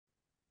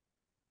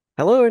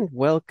Hello and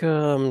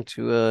welcome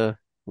to a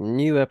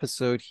new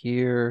episode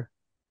here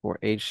for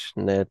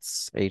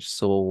HNet's H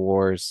Civil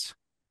Wars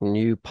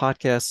new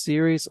podcast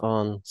series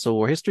on Civil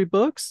War history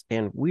books.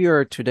 And we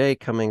are today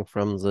coming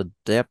from the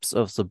depths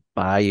of the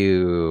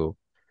bayou.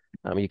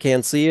 You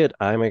can't see it.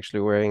 I'm actually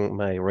wearing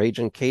my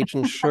Raging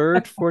Cajun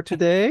shirt for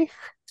today.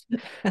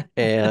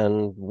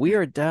 And we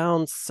are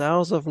down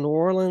south of New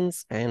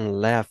Orleans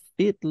and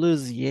Lafayette,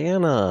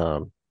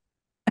 Louisiana.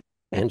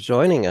 And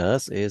joining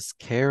us is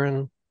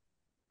Caryn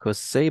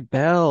Cossé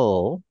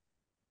Bell.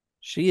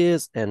 She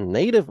is a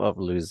native of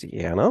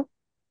Louisiana,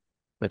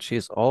 but she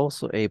is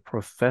also a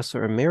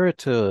professor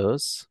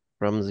emeritus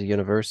from the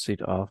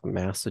University of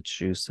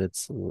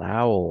Massachusetts,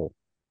 Lowell.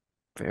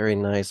 Very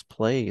nice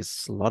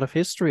place. A lot of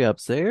history up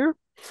there.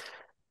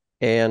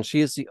 And she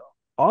is the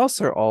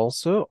author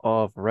also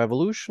of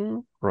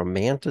Revolution,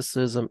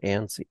 Romanticism,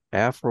 and the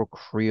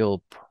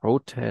Afro-Creole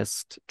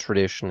protest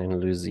tradition in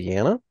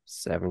Louisiana,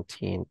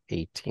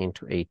 1718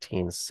 to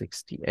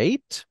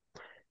 1868.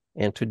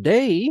 And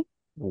today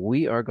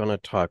we are going to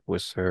talk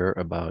with her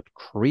about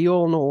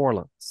Creole New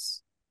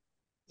Orleans.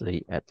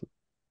 The at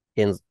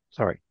in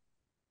sorry.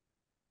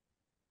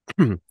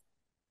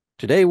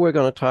 Today we're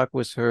going to talk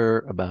with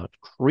her about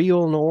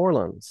Creole New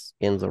Orleans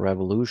in the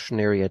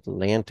revolutionary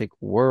Atlantic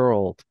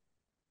world,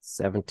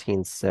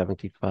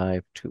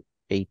 1775 to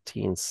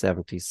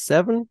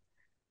 1877,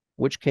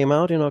 which came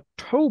out in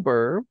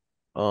October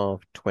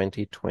of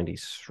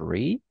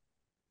 2023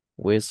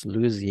 with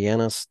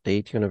Louisiana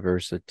State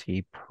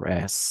University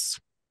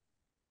Press.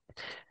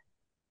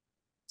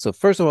 So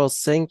first of all,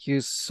 thank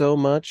you so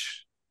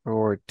much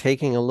for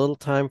taking a little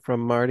time from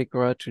Mardi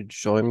Gras to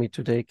join me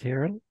today,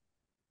 Caryn.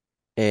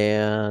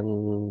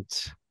 And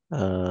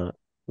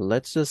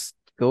let's just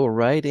go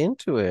right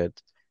into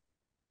it.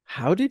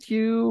 How did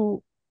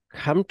you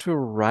come to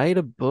write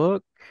a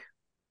book,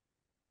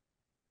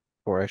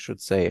 or I should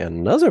say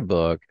another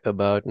book,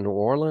 about New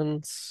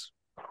Orleans,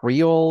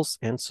 Creoles,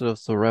 and sort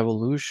of the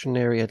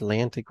revolutionary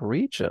Atlantic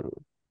region?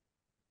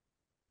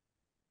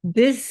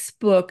 This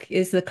book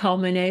is the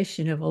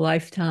culmination of a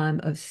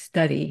lifetime of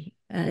study.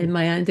 In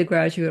my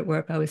undergraduate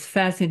work, I was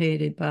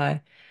fascinated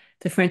by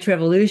the French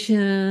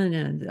Revolution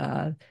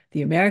and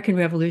the American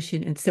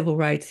Revolution and civil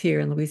rights here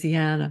in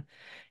Louisiana.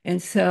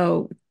 And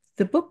so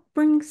the book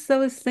brings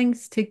those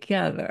things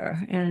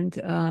together.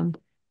 And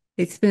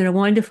it's been a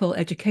wonderful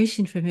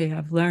education for me.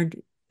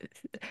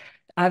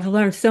 I've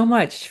learned so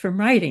much from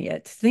writing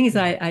it, things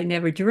I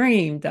never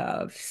dreamed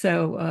of.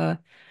 So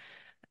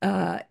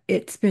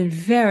it's been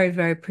very,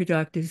 very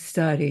productive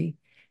study.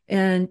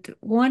 And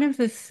one of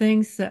the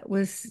things that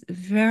was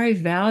very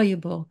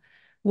valuable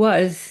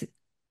was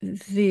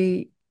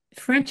the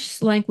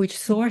French language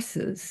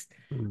sources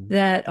Mm.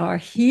 that are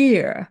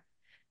here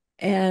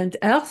and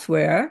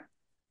elsewhere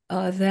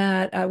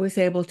that I was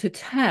able to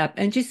tap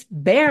and just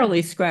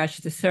barely scratch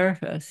the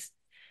surface.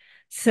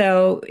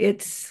 So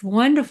it's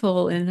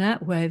wonderful in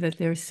that way that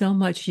there's so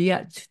much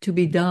yet to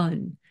be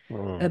done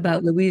Mm.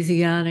 about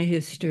Louisiana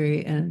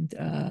history and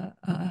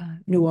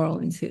New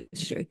Orleans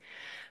history.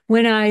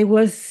 When I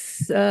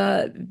was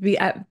at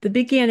the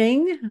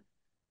beginning,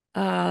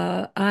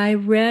 I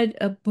read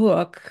a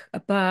book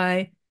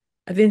by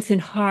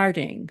Vincent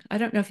Harding. I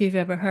don't know if you've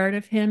ever heard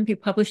of him. He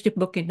published a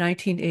book in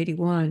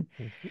 1981.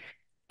 Mm.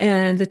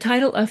 And the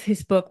title of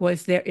his book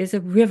was There is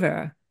a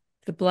River,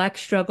 The Black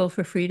Struggle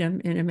for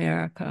Freedom in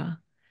America.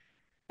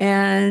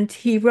 And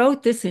he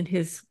wrote this in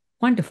his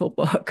wonderful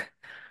book.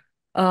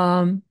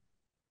 Um,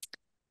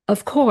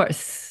 Of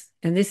course,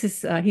 and this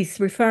is he's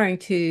referring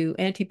to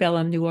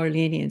antebellum New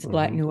Orleanians,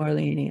 Black Mhm. New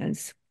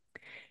Orleanians.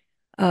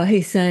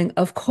 He's saying,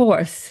 of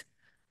course,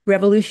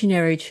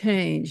 revolutionary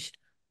change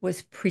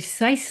was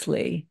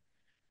precisely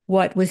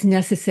what was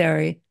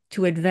necessary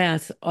to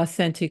advance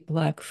authentic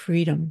Black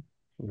freedom.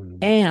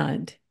 Mm.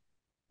 And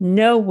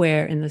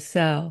nowhere in the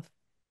South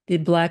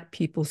did Black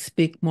people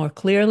speak more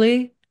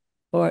clearly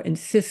or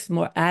insist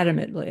more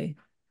adamantly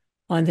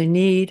on the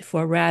need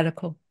for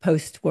radical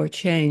post-war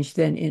change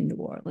than in New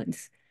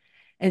Orleans.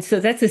 And so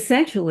that's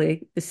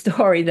essentially the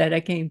story that I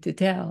came to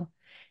tell.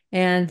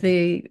 And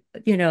the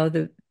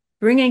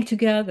bringing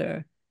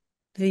together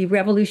the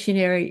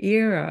revolutionary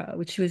era,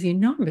 which was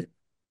enormously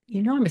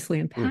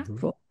Mhm.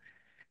 impactful,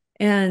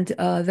 and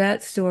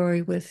that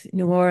story with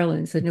New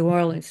Orleans, the New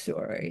Orleans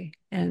story.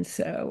 And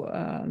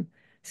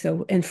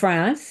so in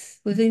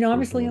France was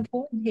enormously Mhm.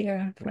 important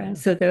here, France.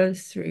 Yeah. So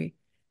those three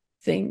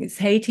things,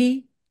 Haiti,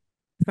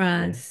 Yeah.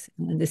 France,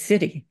 and the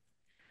city.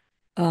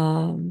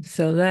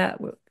 So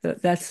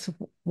that's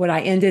what I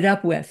ended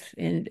up with,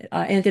 and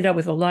I ended up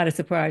with a lot of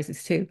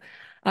surprises too.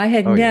 I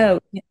had Oh yeah.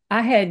 no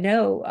I had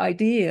no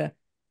idea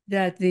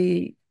that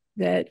the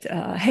that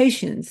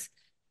Haitians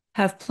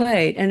have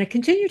played and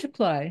continue to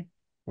play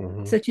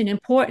Mhm. such an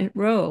important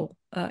role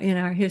in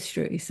our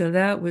history. So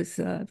that was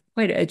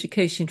quite an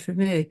education for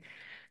me.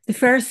 The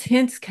first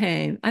hints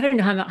came. I don't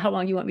know how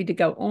long you want me to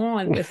go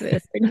on with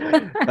this.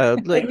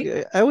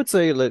 I would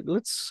say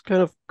let's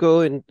kind of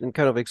go and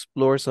kind of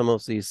explore some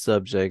of these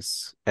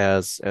subjects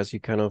as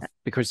you kind of,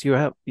 because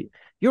you're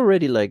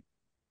already like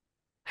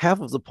half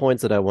of the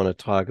points that I want to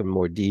talk in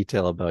more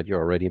detail about you're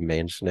already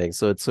mentioning.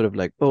 So it's sort of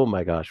like, oh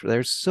my gosh,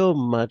 there's so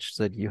much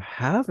that you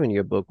have in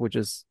your book, which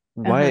is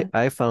why Uh-huh.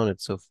 I found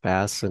it so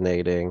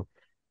fascinating.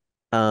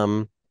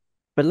 Um,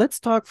 but let's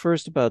talk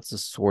first about the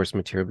source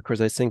material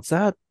because I think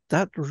that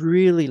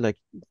really like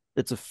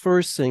it's the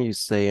first thing you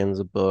say in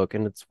the book,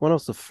 and it's one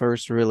of the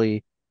first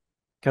really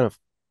kind of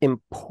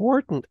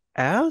important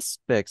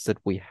aspects that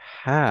we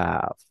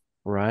have,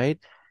 right?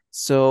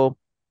 So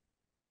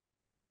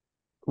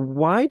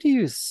why do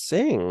you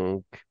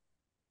think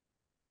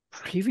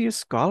previous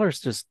scholars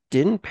just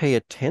didn't pay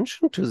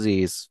attention to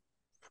these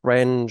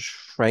French,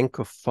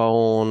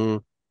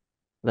 Francophone,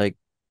 like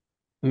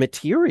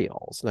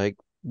materials? Like,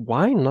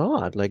 why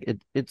not? Like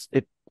it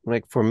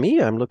like for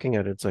me, I'm looking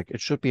at it, it's like it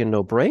should be a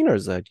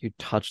no-brainer that you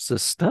touch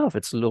this stuff.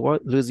 It's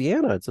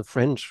Louisiana, it's a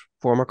French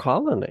former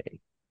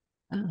colony.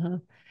 Uh-huh.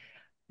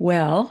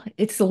 Well,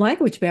 it's the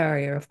language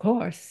barrier, of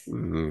course.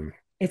 Mm,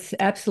 It's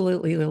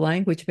absolutely the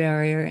language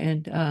barrier.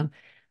 And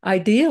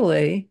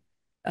ideally,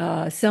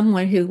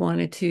 someone who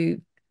wanted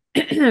to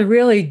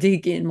really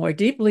dig in more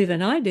deeply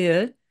than I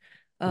did,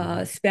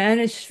 mm,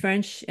 Spanish,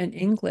 French, and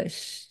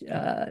English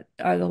are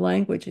the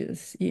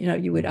languages,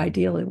 you would mm,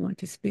 ideally want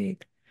to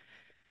speak.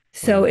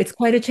 So right. it's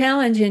quite a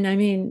challenge. And I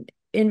mean,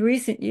 in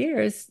recent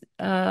years,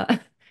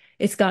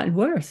 it's gotten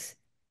worse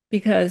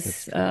because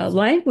That's true.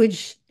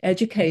 language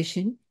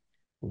education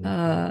Mhm.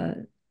 uh,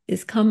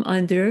 is come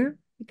under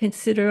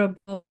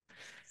considerable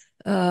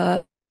uh,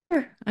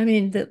 I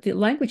mean, the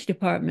language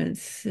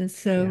departments. And Yeah,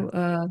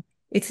 so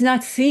it's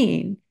not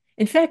seen.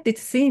 In fact,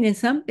 it's seen in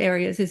some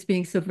areas as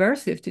being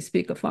subversive to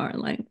speak a foreign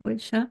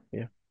language, huh?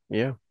 yeah,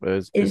 yeah.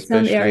 In some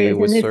Especially areas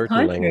with in this certain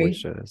country.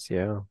 languages.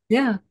 Yeah,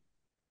 Yeah.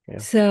 yeah.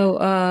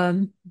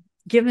 So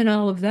given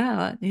all of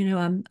that,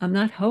 I'm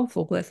not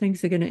hopeful that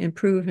things are going to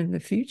improve in the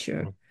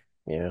future. Mm,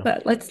 yeah.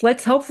 But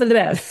let's hope for the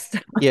best.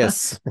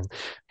 Yes.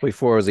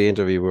 Before the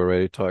interview, we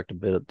already talked a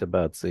bit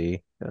about the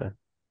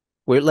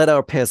we let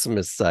our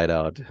pessimist side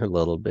out a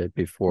little bit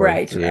before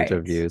Right, the right,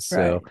 interview.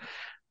 So,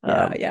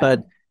 right. Yeah,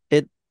 but yeah.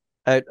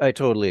 it, I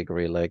totally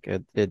agree. Like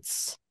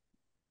it's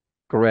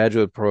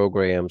graduate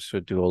programs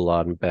should do a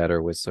lot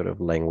better with sort of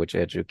language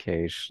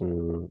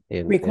education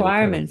in kind of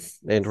Requirements.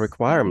 and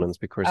requirements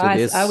because it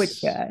I would is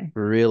say.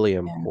 really Yeah.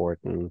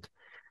 important.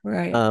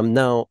 Right.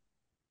 Now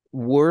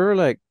we're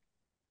like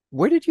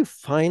where did you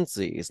find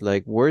these?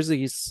 Like, were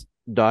these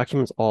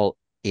documents all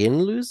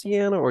in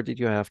Louisiana, or did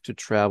you have to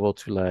travel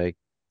to like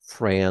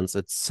France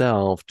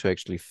itself to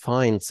actually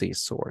find these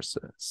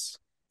sources?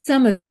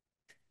 Some of,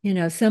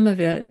 some of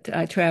it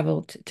I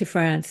traveled to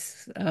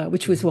France,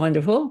 which was Mhm.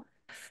 wonderful.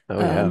 Oh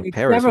yeah, Made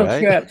Paris, several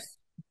right? trips.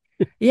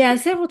 Yeah,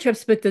 several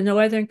trips, but the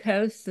northern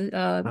coast, Oh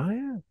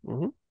yeah.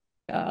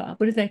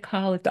 what do they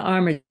call it? The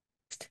armored.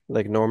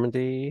 Like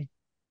Normandy.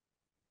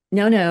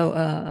 No,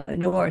 no,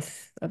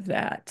 north of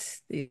that,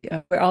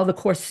 where all the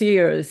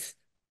corsairs,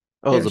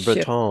 Oh, their the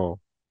ship. Breton,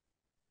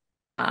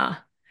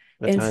 Ah,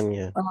 and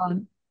Bretagne.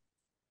 um,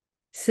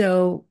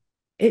 so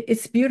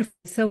it's beautiful,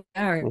 so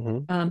varied.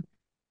 Mm-hmm.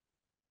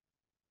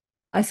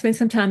 I spent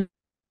some time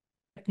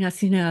at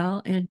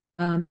Nacional, and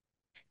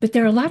but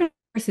there are a lot of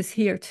courses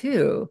here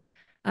too.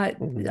 I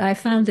Mm-hmm. I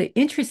found the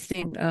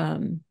interesting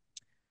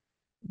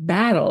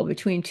battle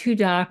between two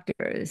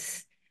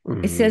doctors. It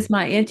Mm-hmm. says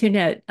my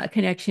internet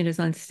connection is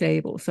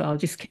unstable, so I'll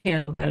just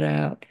cancel that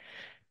out.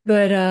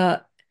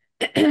 But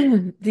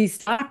these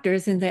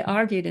doctors, and they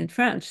argued in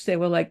French. They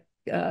were like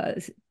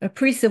a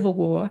pre-Civil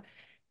War,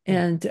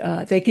 and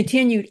they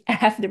continued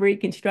after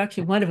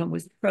Reconstruction. One of them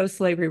was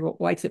pro-slavery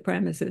white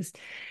supremacist,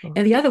 Oh,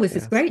 and the other was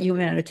this yes. great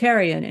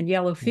humanitarian and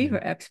yellow Mm-hmm. fever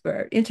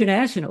expert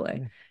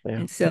internationally. Yeah. Yeah.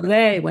 And so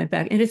they went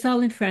back, and it's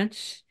all in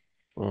French.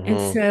 And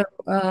Mm-hmm.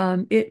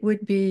 so it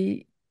would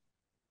be,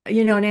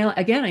 and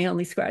again, I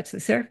only scratched the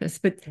surface,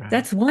 but Right.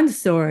 that's one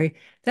story.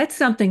 That's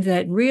something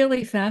that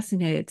really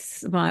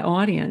fascinates my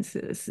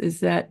audiences, is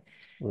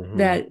Mm-hmm.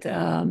 that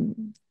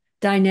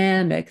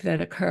dynamic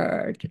that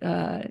occurred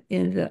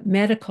in the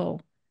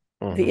medical,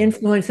 the Mm-hmm.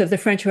 influence of the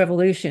French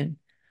Revolution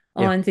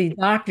Yeah. on the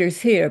doctors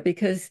here,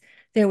 because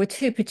there were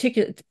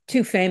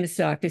two famous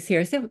doctors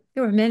here. There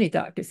were many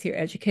doctors here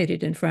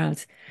educated in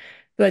France,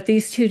 but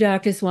these two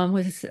doctors, one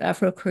was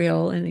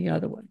Afro-Creole and the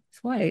other one was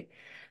white,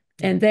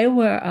 and they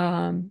were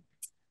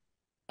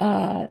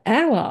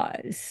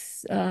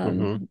allies.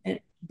 Mm-hmm. And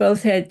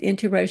both had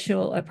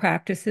interracial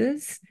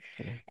practices,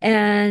 Yeah.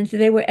 and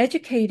they were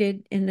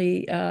educated in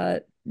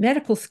the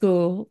medical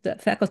school, the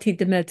Faculté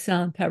de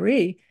Médecine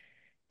Paris,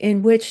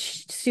 in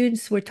which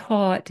students were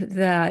taught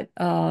that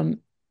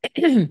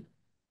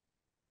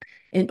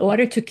in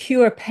order to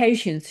cure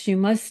patients, you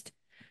must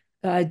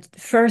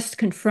first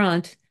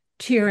confront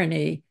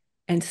tyranny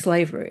and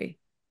slavery.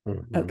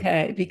 Mm-hmm.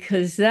 Okay,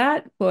 because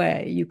that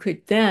way you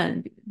could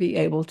then be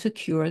able to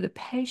cure the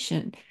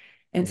patient.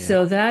 And Yeah.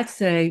 so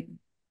that's a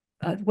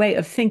way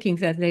of thinking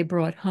that they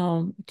brought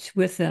home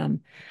with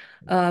them.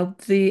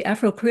 The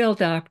Afro-Creole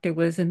doctor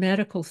was a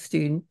medical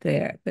student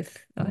there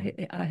with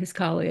his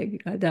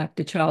colleague,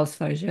 Dr. Charles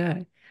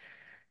Farget.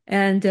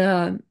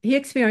 And he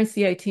experienced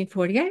the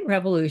 1848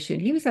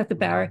 revolution. He was at the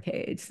Mm,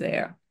 barricades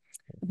there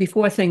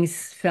before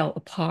things fell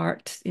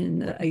apart in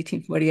the right.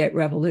 1848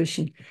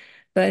 revolution.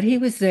 But he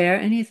was there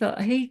and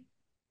he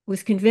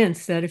was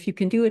convinced that if you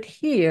can do it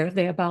here,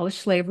 they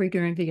abolished slavery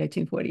during the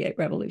 1848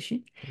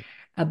 revolution, Mm,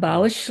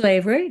 abolished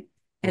slavery,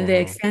 and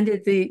they mhm,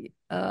 extended the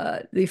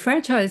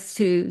franchise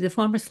to the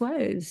former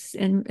slaves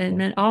and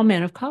yeah, all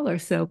men of color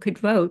so could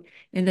vote,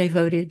 and they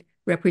voted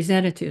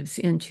representatives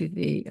into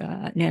the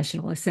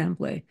National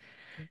Assembly.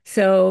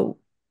 So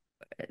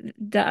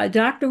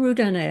Dr.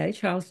 Roudanet,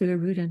 Charles de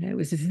Roudanet,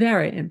 was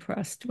very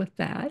impressed with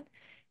that,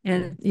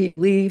 mm, and he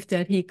believed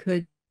that he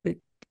could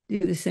do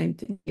the same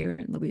thing here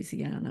in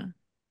Louisiana.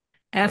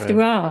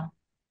 After right. all,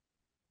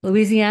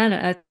 Louisiana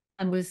at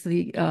the time was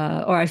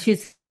or I should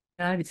say,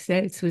 the United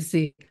States was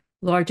the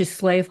largest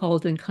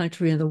slaveholding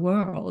country in the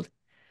world.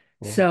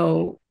 Mm,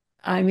 So,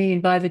 I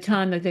mean, by the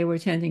time that they were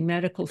attending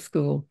medical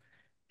school,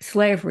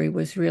 slavery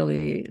was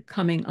really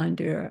coming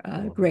under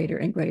mhm, greater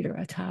and greater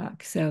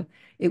attack. So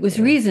it was yeah,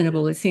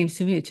 reasonable, it seems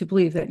to me, to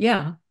believe that,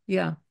 yeah,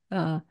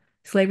 uh,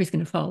 slavery is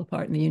going to fall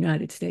apart in the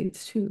United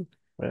States too.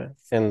 right.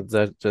 And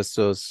that just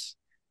shows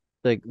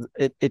like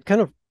it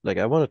kind of like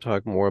I want to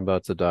talk more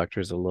about the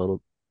doctors a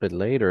little bit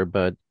later,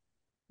 but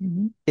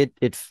Mhm.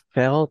 it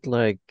felt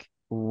like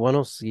one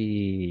of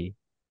the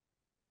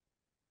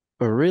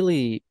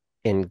really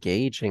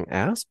engaging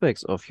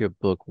aspects of your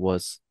book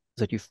was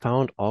that you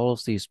found all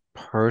of these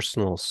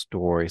personal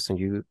stories and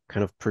you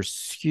kind of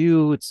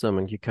pursued them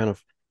and you kind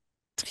of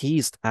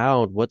teased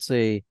out what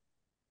they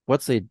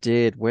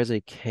did, where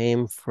they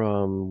came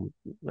from,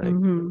 like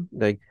Hmm.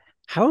 like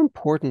how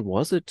important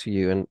was it to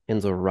you in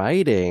the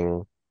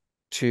writing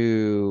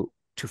to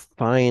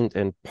find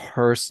and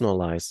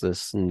personalize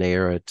this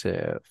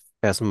narrative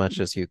as much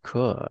as you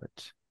could?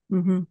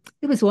 Hmm.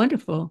 It was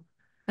wonderful.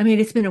 I mean,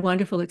 it's been a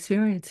wonderful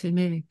experience for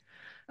me.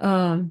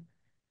 Um,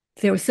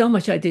 there was so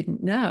much I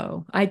didn't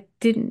know. I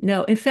didn't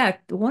know. In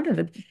fact, I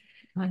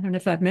don't know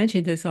if I've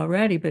mentioned this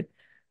already, but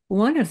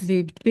one of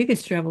the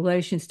biggest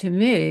revelations to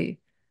me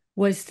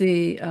was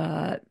the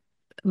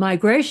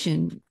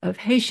migration of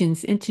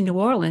Haitians into New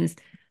Orleans.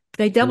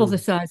 They doubled the Mm,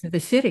 size of the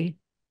city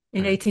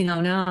in right.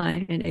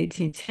 1809 and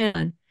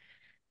 1810.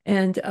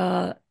 And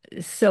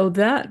so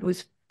that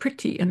was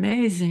pretty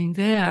amazing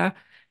there.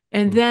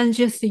 And Mm, then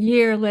just a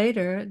year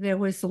later, there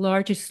was the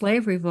largest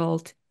slave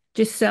revolt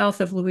just south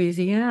of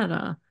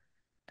Louisiana.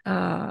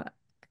 Uh,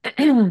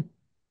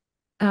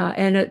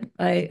 and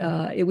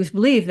it was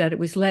believed that it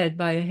was led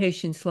by a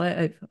Haitian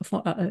slave,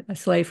 a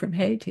slave from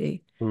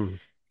Haiti. mm,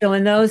 So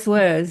in those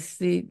words,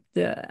 the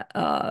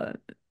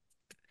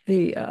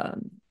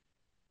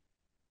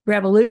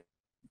revolution,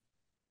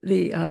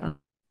 the,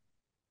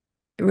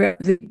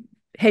 the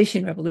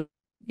Haitian Revolution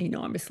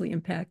enormously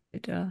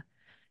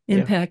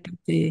yeah, impacted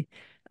the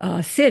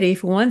city.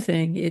 For one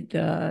thing, it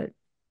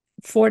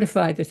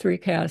fortified the three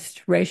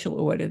caste racial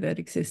order that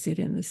existed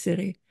in the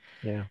city.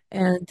 yeah.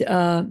 And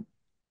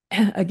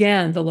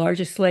again, the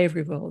largest slave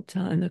revolt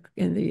in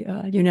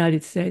the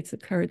United States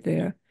occurred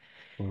there.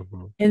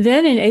 Hmm. And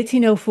then in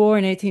 1804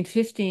 and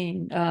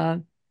 1815,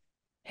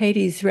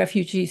 Haiti's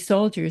refugee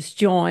soldiers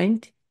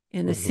joined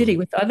in the city Hmm.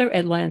 with other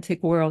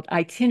Atlantic world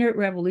itinerant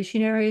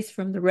revolutionaries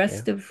from the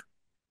Yeah, rest of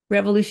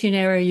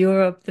revolutionary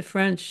Europe, the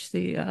French,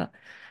 the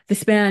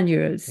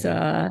Spaniards, yeah.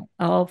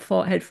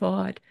 had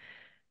fought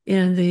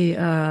in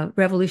the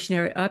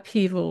revolutionary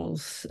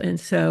upheavals. And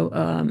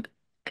so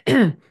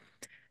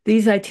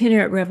these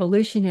itinerant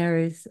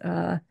revolutionaries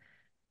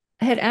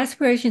had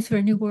aspirations for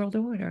a new world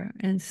order.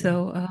 And Yeah.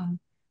 so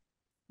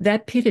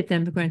that pitted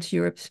them against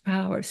Europe's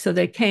power. So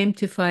they came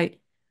to fight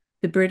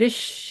the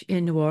British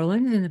in New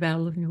Orleans in the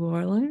Battle of New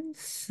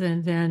Orleans.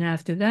 And then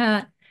after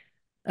that,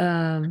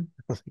 um,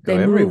 Go they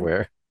moved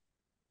everywhere.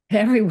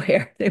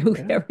 everywhere. They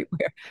moved Yeah.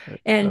 everywhere.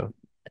 But, And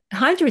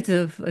hundreds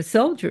of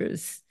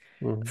soldiers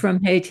mhm,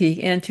 from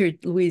Haiti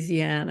entered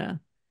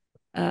Louisiana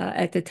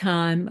at the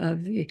time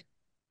of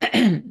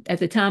at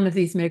the time of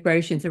these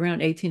migrations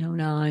around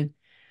 1809.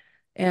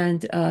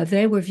 And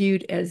they were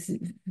viewed as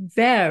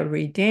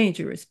very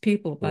dangerous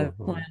people by the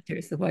mhm.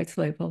 planters, the white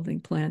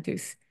slaveholding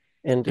planters.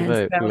 And if And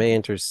I so, may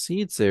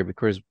intercede there,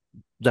 because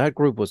that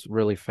group was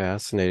really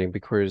fascinating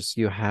because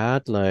you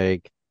had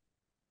like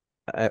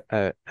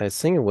I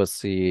think it was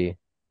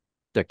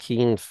the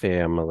Keene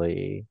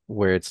family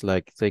where it's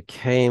like they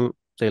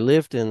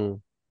lived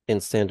in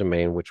Saint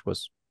Domingue, which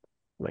was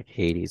like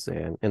Haiti's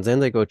and then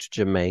they go to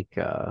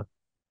Jamaica,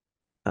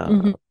 uh,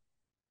 mhm,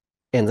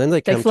 and then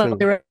they they come fled to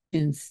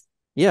directions.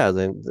 yeah,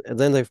 then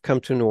they've come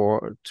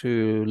to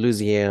to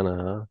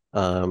Louisiana,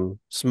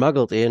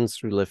 smuggled in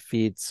through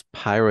Lafitte's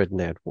pirate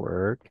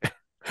network,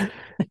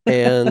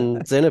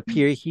 and then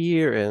appear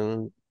here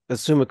and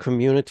assume a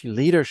community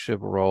leadership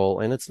role.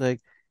 And it's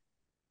like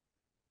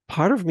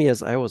part of me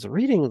as I was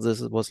reading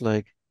this, it was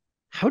like,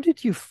 how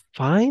did you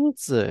find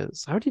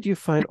this? How did you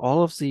find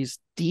all of these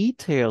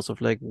details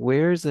of like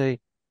where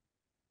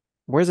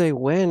they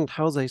went,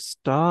 how they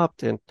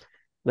stopped, and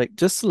like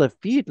just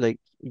Lafitte, like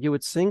you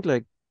would think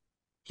like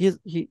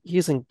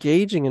he's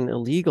engaging in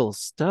illegal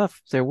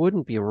stuff. There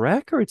wouldn't be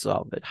records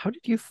of it. How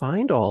did you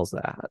find all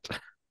that?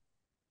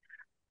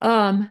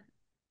 Um,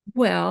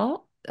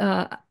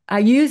 I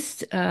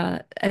used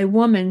a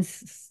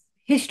woman's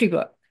history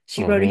book.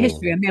 She wrote a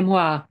history, Hmm. a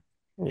memoir,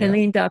 Yeah.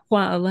 Helene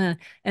Daquin Alain,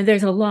 and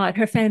there's a lot.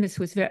 Her family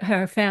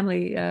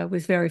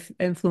was very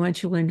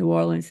influential in New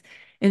Orleans,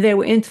 and they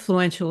were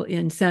influential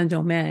in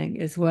Saint-Domingue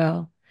as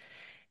well.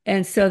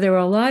 And so there were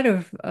a lot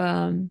of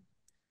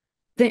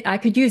I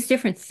could use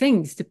different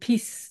things to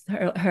piece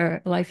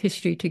her life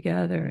history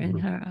together and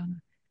Mhm. her.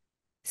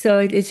 So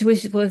it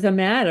was a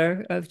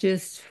matter of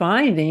just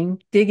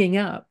digging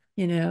up,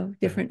 Yeah.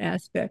 different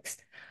aspects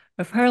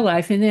of her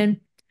life. And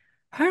then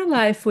her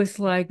life was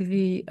like how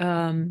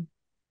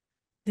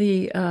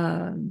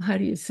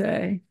do you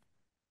say?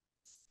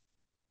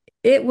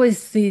 It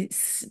was the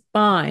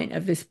spine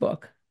of this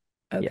book.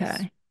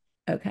 Yes. Okay.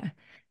 Okay.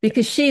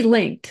 Because she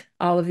linked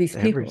all of these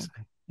people.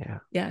 Everything. Yeah.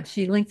 Yeah,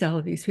 she linked all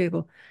of these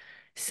people.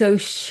 So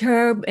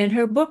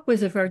her book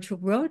was a virtual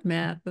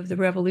roadmap of the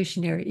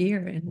revolutionary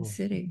era in the Mm.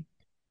 city.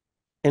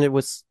 And it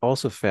was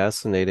also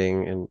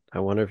fascinating, and I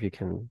wonder if you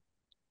can,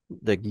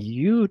 like,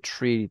 you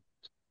treat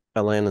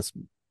Alana's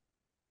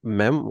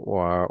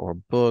memoir or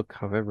book,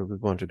 however we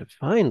want to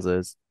define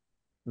this,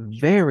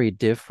 very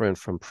different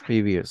from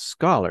previous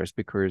scholars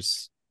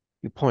because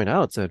you point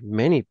out that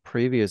many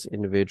previous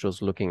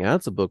individuals looking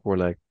at the book were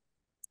like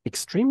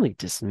extremely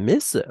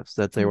dismissive,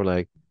 that they were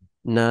like,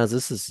 nah,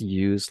 this is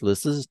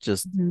useless. This is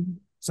just Mhm.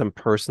 some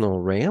personal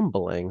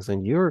ramblings,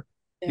 and you're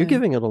Yeah.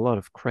 giving it a lot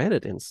of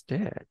credit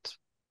instead.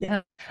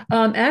 Yeah.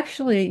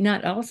 Actually,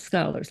 not all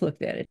scholars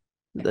looked at it.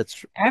 That's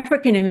true.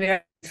 African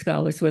American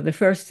scholars were the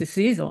first to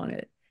seize on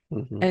it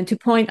Hmm. and to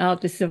point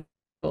out the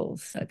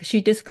symbols.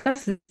 She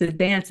discusses the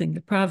dancing,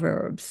 the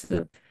proverbs,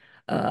 the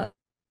uh,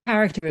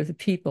 character of the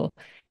people.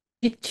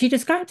 She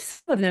describes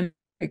some of them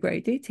in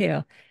great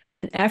detail.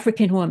 An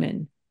African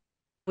woman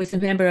was a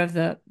member of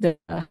the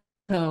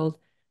household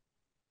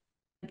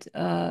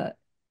uh,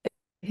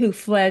 who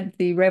fled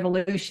the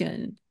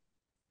revolution,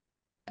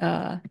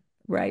 uh,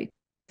 right,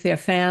 their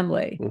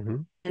family.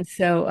 Hmm. And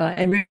so,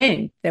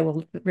 they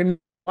will remain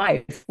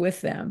life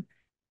with them.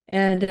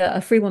 And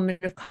a free woman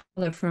of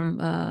color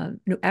from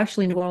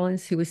actually New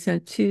Orleans who was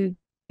sent to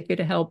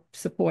help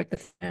support the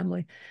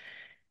family.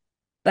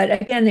 But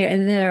again,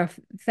 there are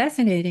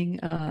fascinating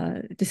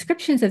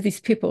descriptions of these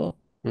people,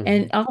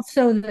 and Hmm.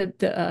 also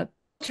the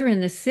culture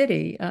in the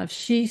city.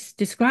 She's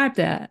described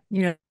that,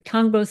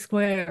 Congo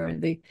Square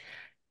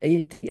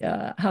and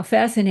how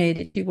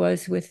fascinated she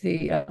was with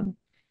the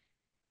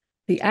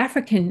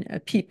African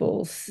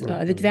peoples,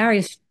 the Hmm.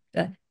 various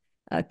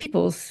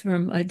peoples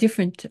from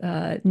different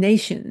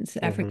nations,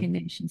 Hmm. African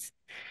nations.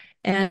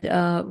 And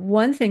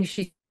one thing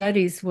she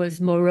studies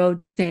was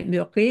Moreau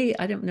Saint-Méry.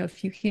 I don't know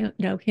if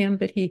know him,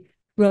 but he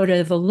wrote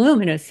a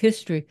voluminous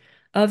history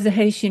of the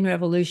Haitian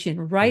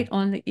Revolution right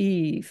on the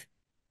eve,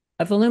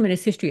 a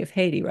voluminous history of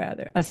Haiti,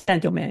 rather, of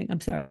Saint-Domingue,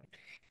 I'm sorry.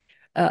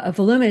 A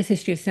voluminous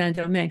history of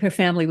Saint-Domingue. Her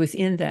family was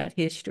in that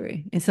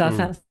history. And so I Hmm.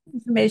 found some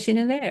information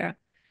in there.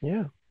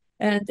 Yeah.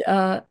 And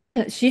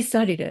she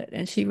studied it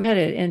and she read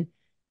it. And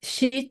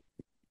she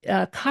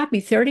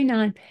copied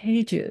 39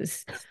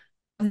 pages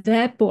of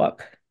that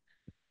book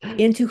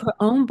into her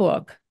own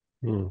book,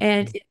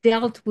 and Hmm. it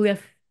dealt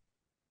with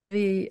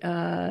the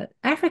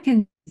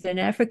Africans and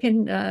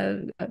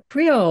African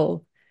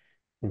Creole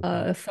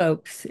Hmm.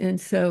 folks. And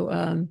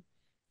so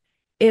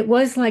it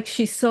was like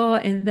she saw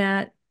in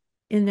that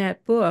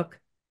book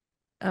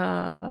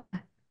uh,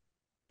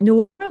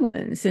 New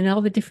Orleans and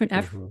all the different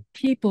African Hmm.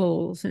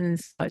 peoples and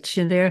such,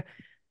 and their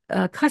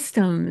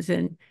customs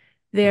and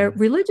their Yeah.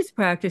 religious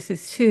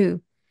practices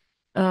too.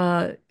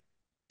 Uh,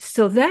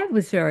 so that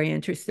was very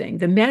interesting.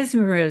 The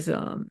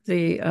mesmerism,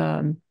 the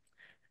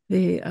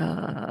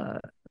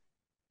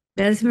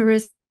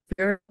mesmerism,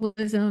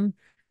 spiritualism,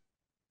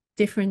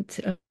 different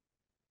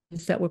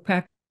that were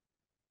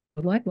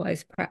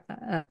likewise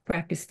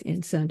practiced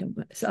in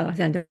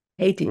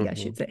Haiti, I Hmm.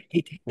 should say,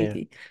 Haiti, Yeah.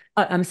 Haiti.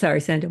 I'm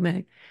sorry,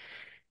 Saint-Domingue.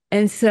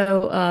 And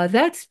so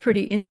that's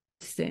pretty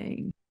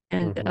interesting.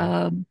 And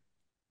Hmm.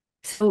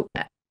 so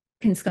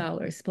African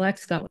scholars, Black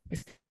scholars,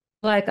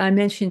 like I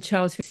mentioned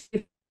Charles,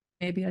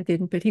 maybe I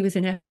didn't, but he was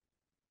an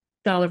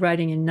scholar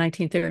writing in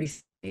 1930.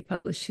 He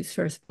published his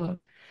first book.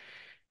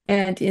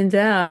 And in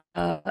that,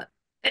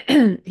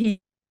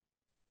 he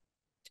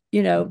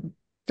studied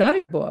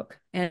the book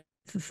and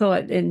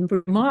thought and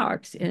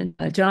remarked. And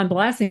John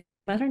Blassing,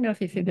 I don't know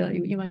if you're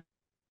familiar, you might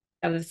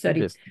have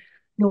studied. Yes.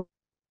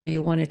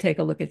 You want to take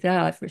a look at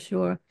that for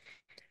sure.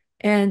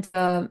 And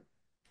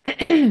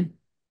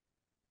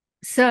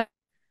so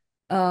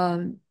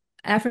um,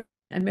 African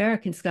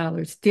American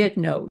scholars did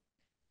note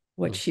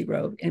what she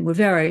wrote and were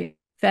very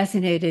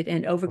fascinated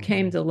and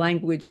overcame Hmm. the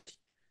language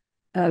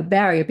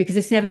barrier because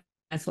it's never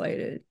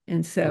translated.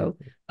 And so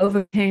Hmm.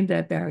 overcame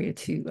that barrier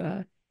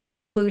to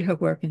include her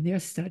work in their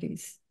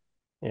studies.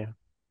 Yeah.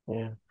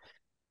 Yeah.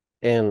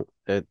 And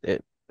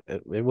it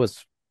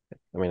was,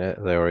 I mean, as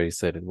I already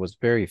said, it was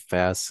very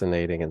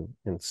fascinating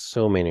in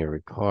so many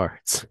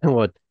regards.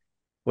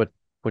 What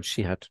what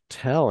she had to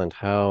tell and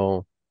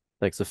how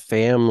like the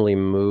family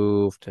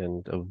moved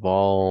and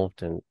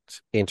evolved and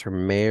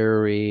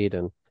intermarried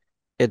and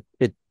it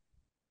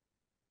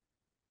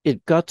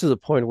it got to the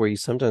point where you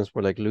sometimes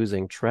were like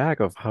losing track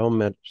of how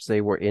much they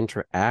were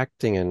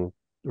interacting and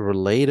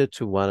related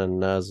to one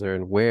another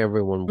and where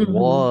everyone Mhm.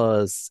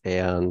 was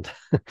and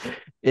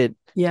it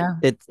Yeah.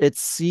 it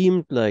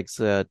seemed like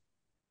that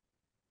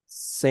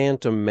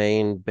Saint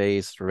Domingue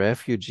based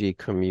refugee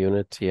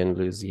community in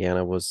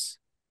Louisiana was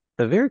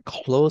a very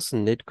close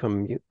knit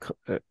group.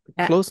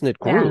 Yeah.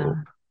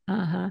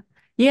 Uh-huh.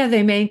 Yeah,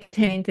 they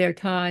maintained their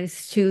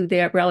ties to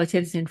their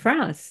relatives in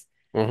France.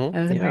 Yeah.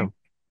 Okay.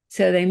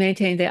 So they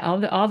maintained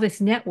all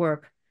this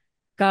network,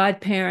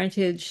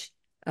 godparentage,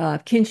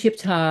 kinship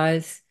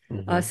ties.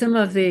 Hmm. Some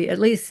of the at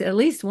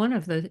least one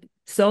of the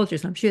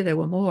soldiers, I'm sure there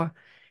were more,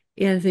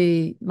 in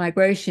the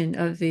migration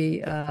of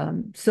the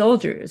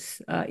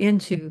soldiers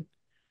into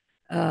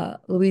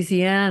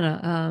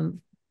Louisiana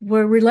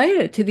were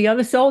related to the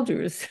other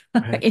soldiers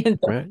Right. in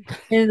the Right.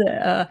 in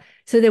the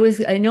so there was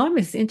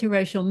enormous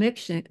interracial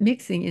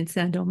mixing in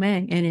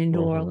Saint-Domingue and in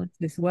New Hmm. Orleans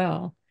as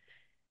well.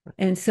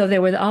 And so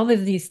there were all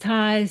of these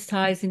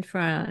ties in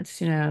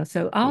France, you know.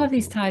 So all of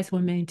these Hmm. ties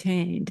were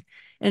maintained.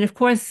 And of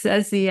course,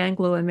 as the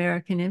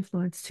Anglo-American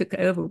influence took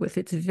over with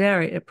its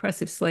very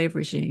oppressive slave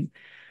regime,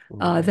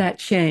 Hmm. that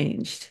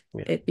changed.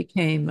 Yeah. It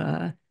became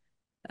uh,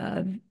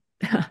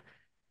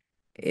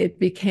 it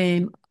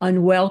became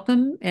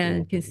unwelcome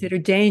and Hmm.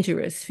 considered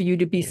dangerous for you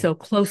to be Yeah. so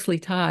closely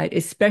tied,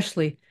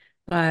 especially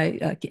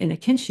by in a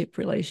kinship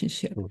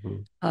relationship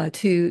Hmm.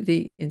 to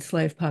the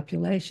enslaved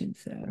population.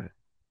 So, Right.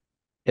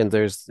 And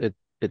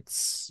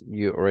it's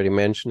you already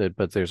mentioned it,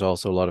 but there's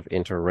also a lot of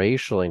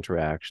interracial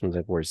interactions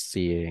that we're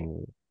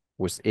seeing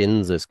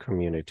within this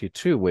community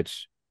too,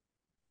 which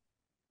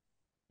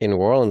in New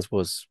Orleans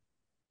was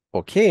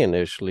okay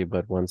initially,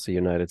 but once the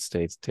United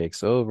States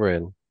takes over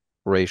and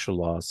racial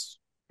laws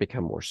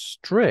become more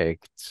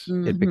strict,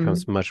 it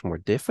becomes mhm, much more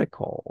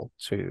difficult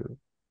to.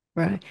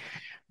 right.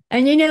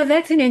 And you know,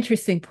 that's an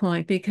interesting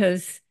point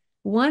because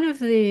one of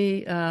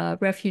the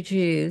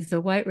refugees,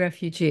 the white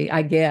refugee,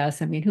 I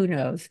guess, I mean, who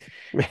knows,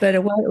 but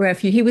a white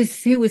refugee,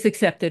 he was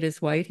accepted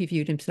as white. He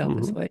viewed himself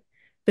as Hmm. white,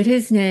 but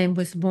his name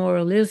was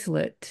Morrill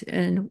Islet,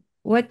 and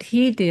what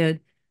he did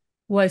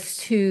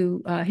was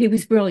he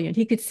was brilliant.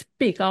 He could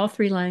speak all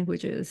three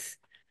languages.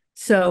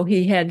 So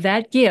he had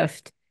that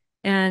gift.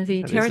 And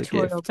the That is a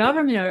territorial gift.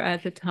 governor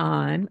at the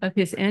time of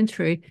his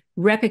entry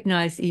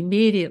recognized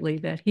immediately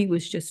that he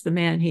was just the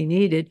man he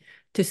needed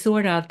to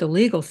sort out the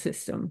legal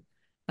system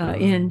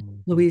in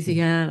Mhm.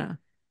 Louisiana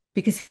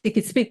because he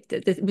could speak,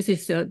 it was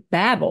just a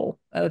babble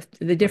of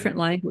the different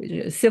Right.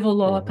 languages, civil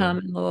law, Hmm.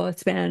 common law,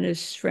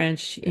 Spanish,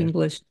 French, Yeah.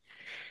 English.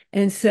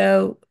 And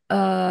so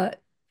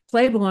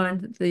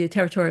Claiborne, the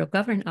territorial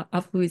governor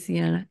of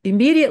Louisiana,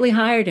 immediately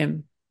hired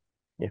him.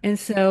 Yeah. And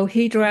so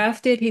he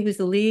was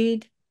the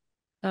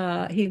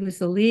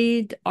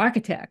lead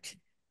architect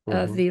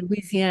of Hmm. the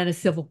Louisiana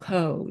Civil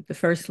Code, the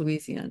first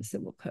Louisiana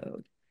Civil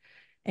Code.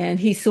 And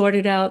he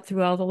sorted out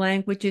through all the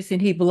languages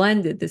and he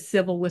blended the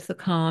civil with the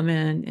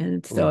common.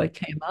 And so Hmm. it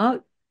came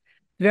out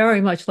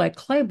very much like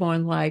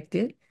Claiborne liked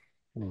it.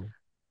 Hmm.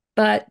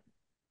 But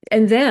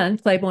And then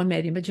Claiborne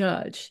made him a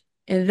judge.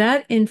 And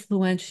that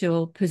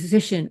influential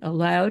position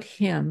allowed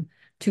him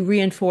to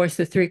reinforce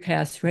the three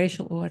caste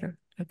racial order.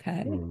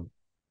 Okay. Hmm.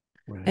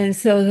 Right. And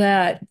so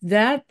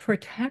that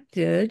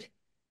protected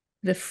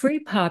the free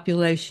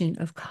population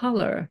of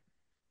color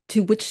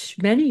to which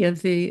many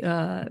of the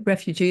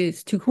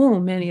refugees, to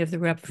whom many of the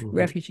Hmm.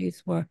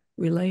 refugees were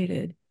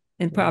related,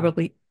 and Yeah.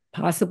 probably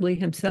possibly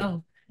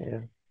himself.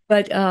 Yeah.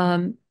 But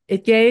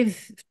it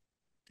gave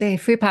the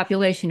free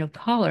population of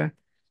color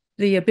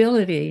the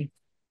ability,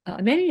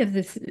 many of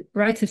the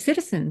rights of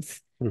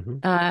citizens, Hmm.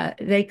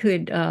 they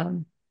could uh,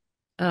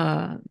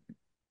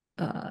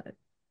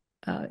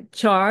 uh,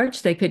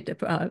 charge, they could,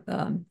 how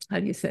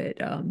do you say it?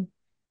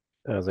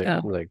 They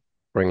Uh, like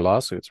bring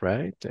lawsuits,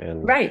 right?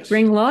 And right,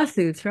 bring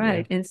lawsuits, yeah.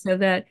 right. And so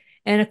that,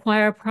 and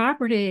acquire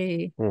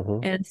property. Hmm.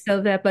 And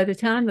so that by the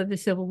time of the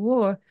Civil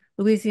War,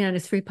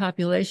 Louisiana's free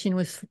population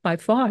was by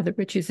far the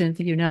richest in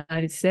the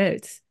United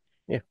States.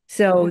 Yeah.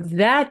 So Yeah.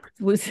 that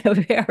was a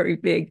very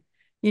big,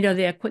 you know,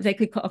 they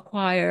could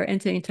acquire,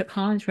 enter into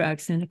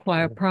contracts and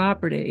acquire Hmm.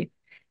 property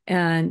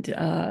and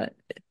uh,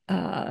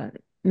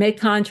 make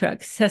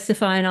contracts,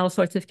 testify in all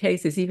sorts of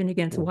cases, even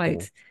against Hmm.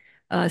 whites.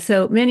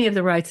 So many of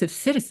the rights of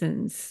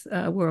citizens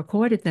were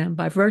accorded them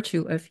by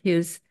virtue of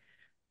his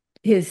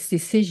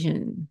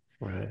decision.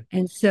 Right.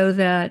 And so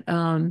that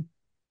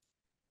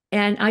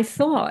and I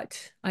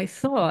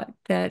thought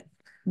that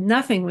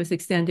nothing was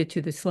extended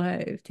to the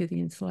slave, to the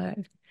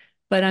enslaved.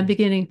 But I'm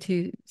beginning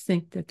to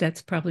think that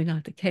that's probably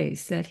not the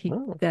case,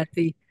 Oh. that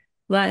the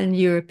Latin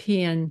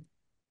European,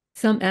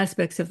 some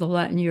aspects of the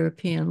Latin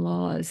European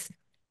laws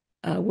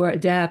were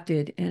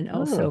adapted and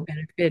also Oh.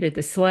 benefited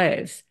the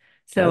slaves.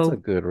 That's a So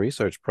good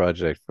research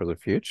project for the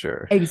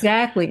future.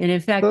 exactly. And in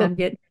fact, Huh. I'm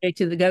getting ready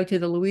to go to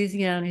the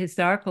Louisiana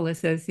Historical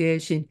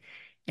Association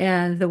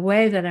And the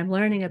way that I'm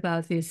learning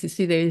about this is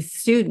through these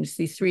students,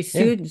 these three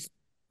Yeah. students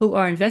who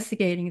are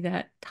investigating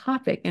that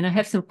topic. And I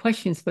have some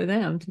questions for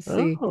them to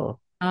see Oh,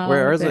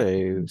 where how are that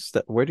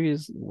they?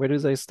 Where do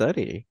they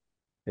study?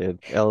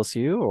 At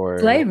LSU or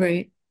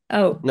slavery.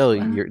 Oh, no?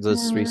 You're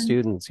those three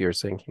students you're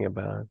thinking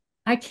about.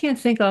 I can't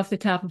think off the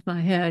top of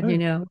my head,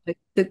 Oh,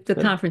 the that-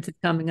 conference is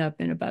coming up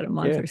in about a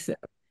month yeah. or so.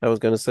 I was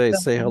gonna say, So,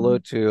 say hello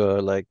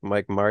to like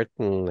Mike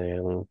Martin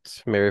and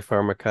Mary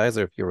Farmer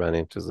Kaiser if you run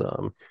into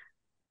them.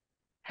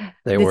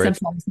 They this, were I'm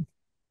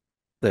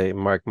sorry.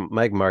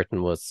 Mike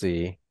Martin was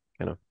the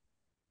kind of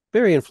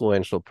very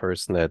influential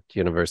person at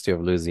University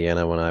of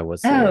Louisiana when I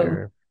was Oh,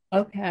 there.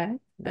 okay.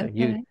 Yeah,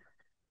 Okay.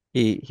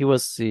 he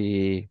was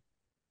the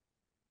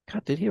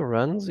God, did he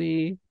run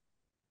the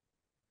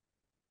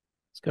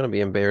it's gonna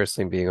be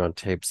embarrassing being on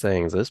tape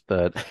saying this,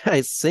 but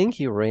I think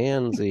he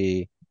ran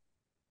the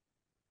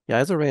he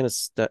either ran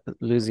a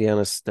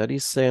Louisiana Study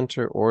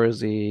Center or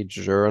the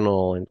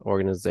journal and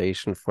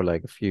organization for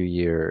like a few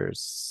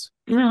years.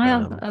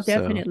 Well, I'll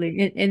So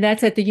definitely, and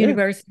that's at the yeah,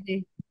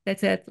 university.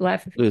 That's at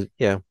Lafayette.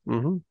 Yeah,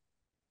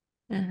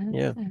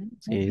 yeah.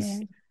 He's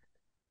Okay.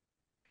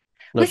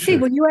 not Let's see.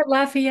 sure. Were you at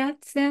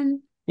Lafayette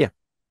then? Yeah,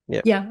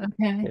 yeah, Yeah.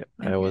 Okay. yeah.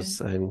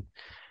 Okay.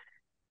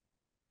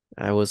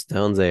 I was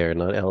down there,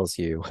 not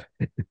LSU.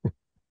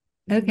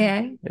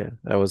 Okay. Yeah,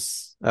 I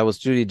was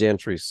Judy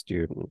Gentry's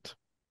student.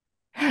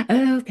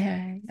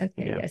 Okay. Okay.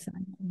 Yeah, Yes, I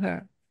know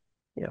her.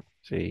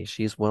 yeah.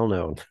 She's well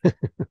known.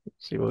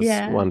 She was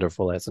Yeah.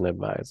 wonderful as an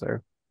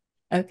advisor.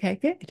 Okay.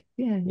 Good.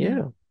 Yeah. Yeah.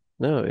 Yeah.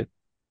 No, it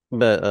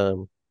but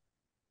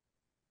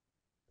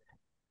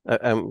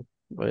I'm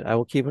I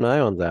will keep an eye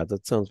on that.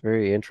 That sounds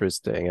very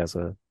interesting as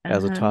a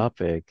Uh-huh.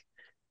 topic.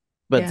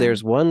 But Yeah.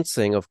 there's one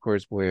thing, of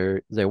course,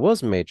 where there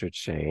was major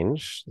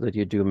change that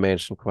you do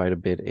mention quite a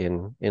bit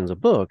in the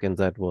book, and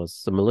that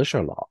was the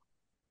militia law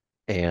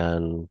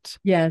and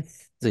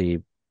Yes.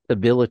 the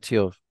ability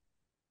of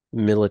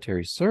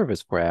military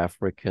service for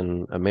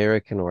African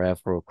American or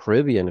Afro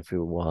Caribbean, if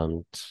you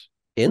want,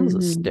 in the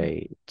Hmm.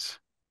 state.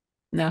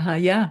 Uh-huh.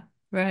 Yeah.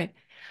 Right.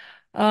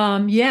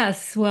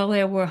 Yes. Well,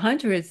 there were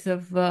hundreds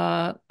of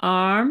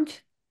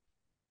armed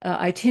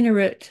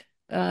itinerant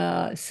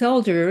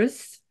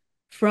soldiers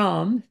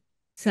from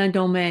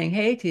Saint-Domingue,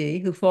 Haiti,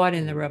 who fought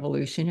in the Mm,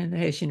 revolution, in the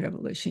Haitian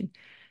Revolution,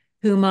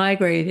 who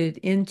migrated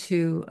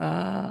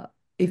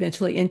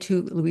eventually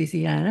into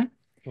Louisiana.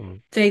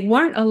 mm, They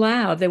weren't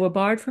allowed, they were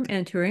barred from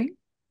entering.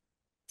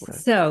 right.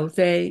 So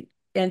they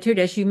entered,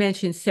 as you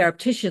mentioned,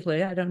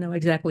 surreptitiously. I don't know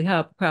exactly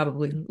how,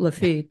 probably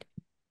Lafitte.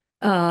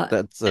 Uh,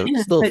 That's a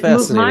still but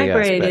fascinating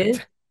migrated.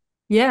 aspect.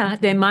 Yeah,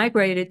 they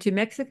migrated to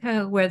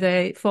Mexico where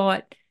they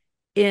fought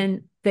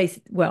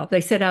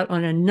they set out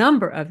on a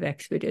number of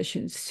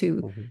expeditions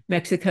to Mhm.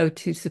 Mexico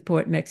to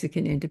support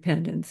Mexican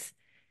independence.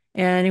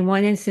 And in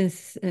one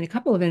instance, in a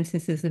couple of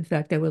instances, in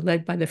fact, they were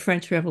led by the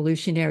French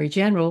Revolutionary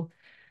General,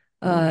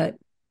 Mm, uh,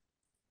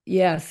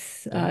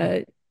 yes, yeah,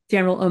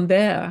 General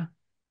Humbert.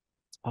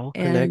 all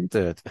And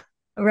connected.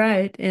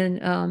 right,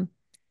 and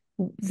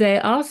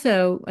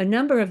a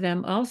number of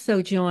them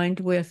also joined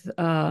with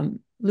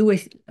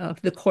Louis,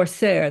 the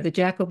Corsair, the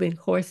Jacobin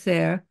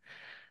Corsair,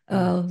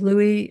 Mm,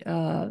 Louis,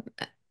 oh,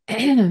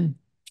 I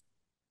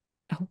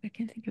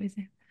can't think of his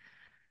name,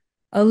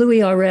 Louis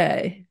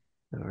Auret.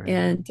 all right.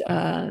 And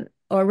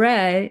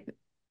Auret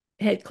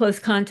had close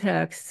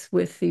contacts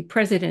with the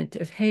president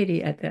of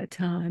Haiti at that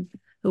time,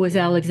 who was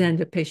Mm,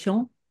 Alexander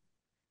Pétion.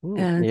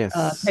 And yes,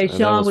 that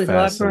Pétion was was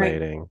offering,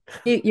 fascinating.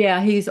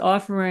 yeah, he's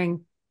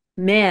offering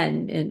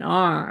men in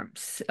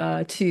arms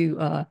to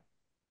uh,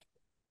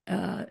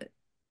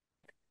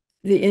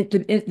 the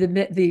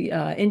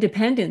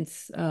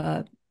independence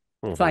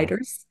Hmm.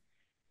 fighters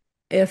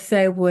if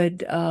they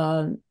would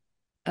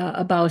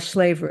abolish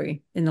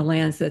slavery in the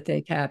lands that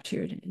they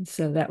captured. And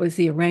so that was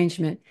the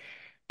arrangement.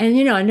 And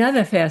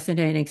another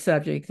fascinating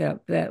subject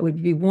that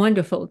would be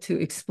wonderful to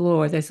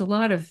explore. There's a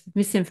lot of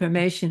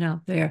misinformation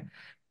out there,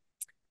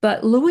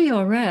 but Louis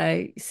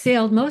Auret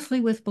sailed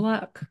mostly with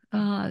black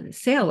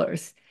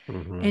sailors.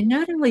 Hmm. And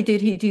not only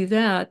did he do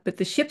that, but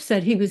the ship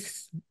said he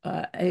was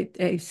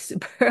a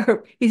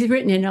superb. He's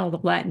written in all the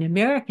Latin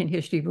American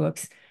history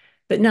books,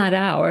 but not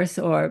ours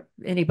or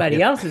anybody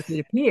Yep. else's, it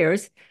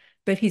appears.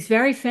 But he's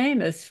very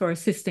famous for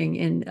assisting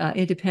in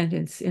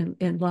independence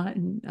in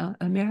Latin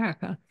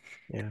America.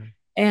 Yeah.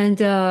 And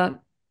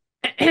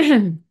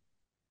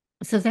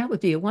so that would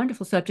be a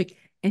wonderful subject.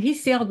 And he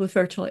sailed with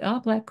virtually all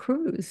black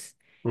crews.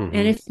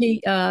 And Hmm. if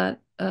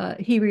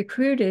he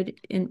recruited,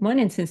 in one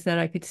instance that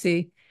I could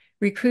see,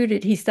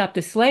 he stopped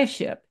a slave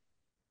ship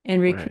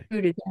and Right.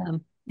 recruited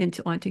them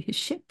onto his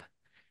ship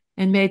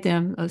and made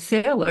them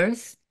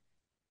sailors.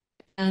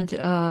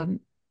 And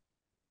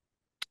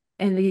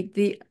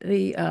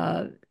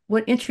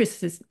what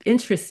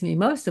interests me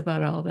most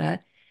about all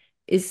that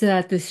is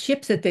that the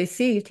ships that they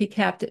seized,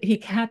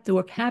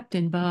 were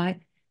captained by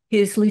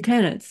his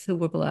lieutenants who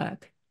were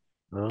black.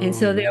 And Oh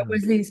so there yeah.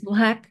 was these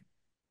black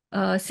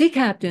sea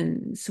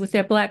captains with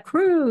their black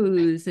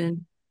crews,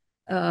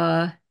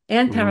 uh,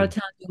 And Mm,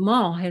 Tarleton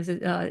Dumont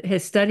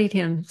has studied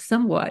him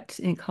somewhat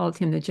and called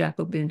him the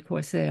Jacobin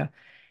Corsair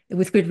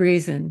with good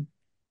reason.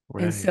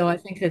 And right, so I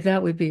think that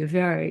that would be a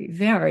very,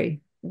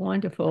 very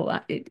wonderful.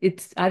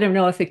 It's I don't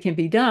know if it can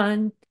be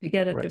done to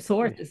get at the right.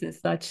 sources and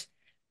such,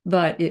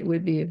 but it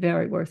would be a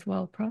very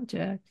worthwhile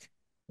project.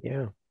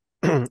 Yeah.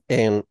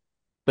 And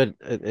but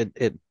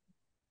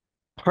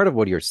part of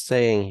what you're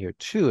saying here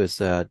too is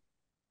that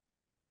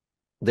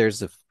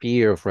there's a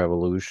fear of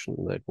revolution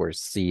that we're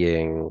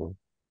seeing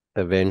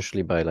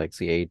eventually by like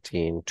the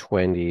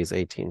 1820s,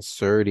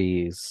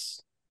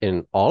 1830s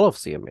in all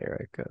of the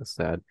Americas,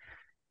 that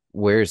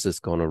where is this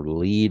going to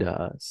lead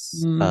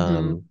us?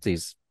 Hmm.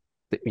 These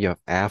you have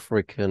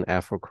African,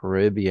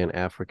 Afro-Caribbean,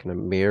 African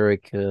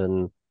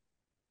American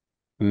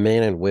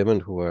men and women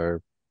who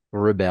are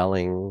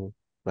rebelling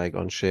like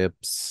on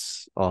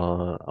ships,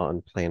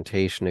 on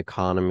plantation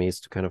economies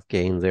to kind of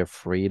gain their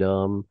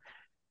freedom.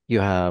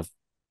 You have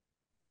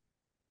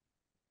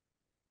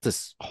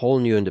this whole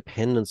new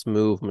independence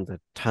movement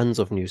that tons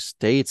of new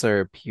states are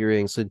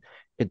appearing. So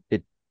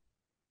it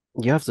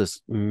you have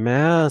this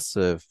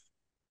massive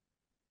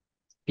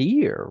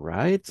fear,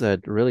 right?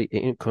 That really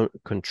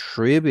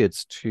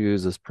contributes to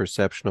this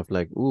perception of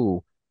like,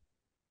 ooh,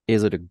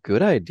 is it a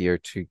good idea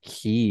to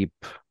keep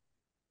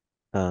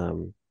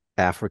um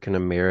African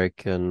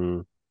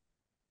American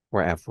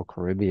or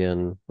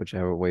Afro-Caribbean,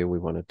 whichever way we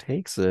want to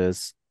take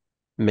this,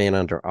 men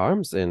under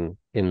arms in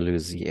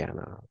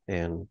Louisiana?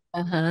 And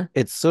Uh-huh.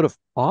 it's sort of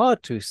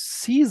odd to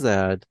see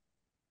that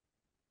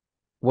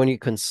when you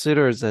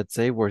consider that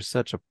they were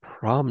such a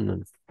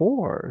prominent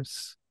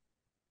force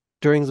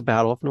during the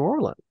Battle of New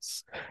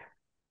Orleans.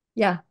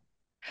 Yeah.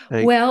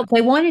 Like, Well,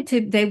 they wanted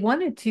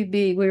to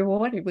be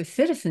rewarded with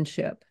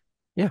citizenship,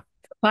 yeah,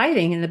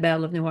 fighting in the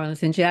Battle of New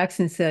Orleans, and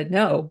Jackson said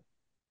no,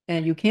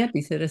 and you can't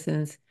be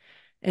citizens.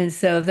 And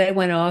so they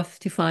went off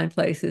to find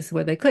places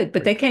where they could,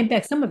 but right. they came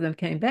back. Some of them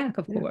came back,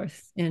 of Yeah.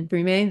 course, and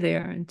remained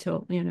there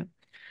until,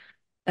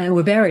 and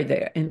were buried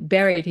there and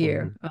buried Hmm.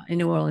 here in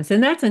New Orleans.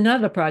 And that's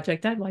another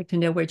project. I'd like to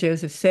know where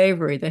Joseph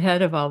Savory, the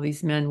head of all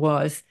these men,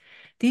 was.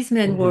 These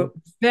men Hmm. were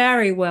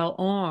very well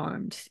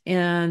armed,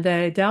 and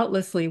they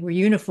doubtlessly were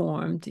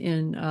uniformed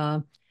in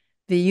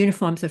the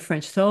uniforms of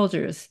French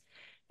soldiers.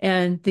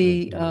 And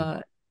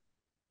Hmm.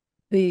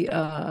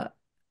 the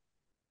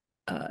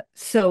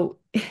so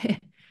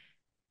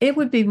it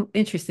would be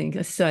interesting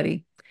to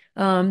study.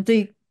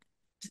 The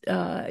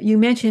You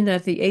mentioned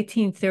that the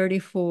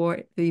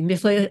 1834 the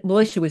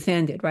militia was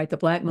ended, right? The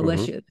black Hmm.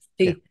 militia.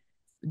 Yeah.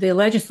 The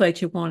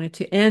legislature wanted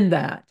to end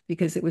that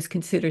because it was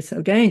considered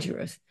so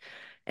dangerous.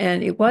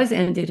 And it was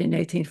ended in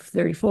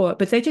 1834,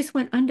 but they just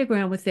went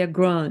underground with their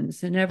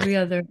guns and every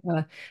other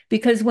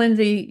because when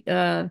the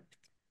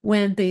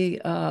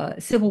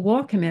Civil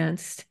War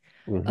commenced,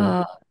 Hmm.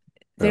 uh,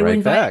 They're they were right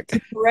invited back. to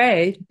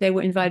parade. They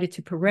were invited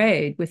to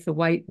parade with the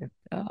white Yeah.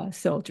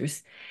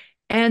 soldiers,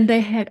 and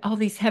they had all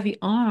these heavy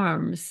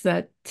arms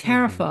that Hmm.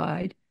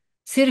 terrified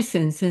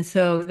citizens, and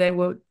so they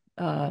were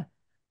uh,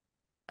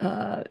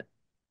 uh,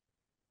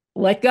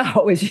 let go.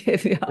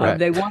 Right.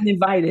 They weren't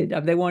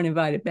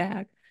invited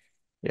back,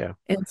 Yeah.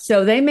 and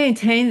so they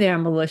maintained their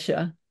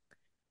militia,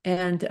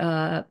 and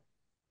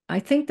I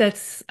think that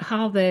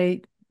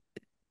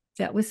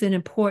was an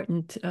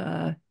important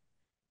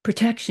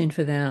protection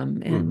for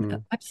them, and Hmm.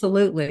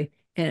 absolutely.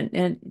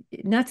 And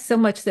not so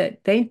much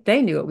that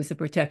they knew it was a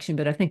protection,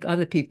 but I think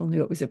other people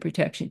knew it was a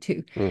protection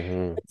too.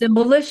 Hmm. The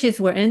militias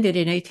were ended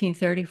in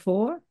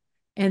 1834,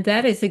 and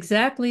that is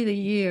exactly the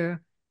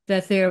year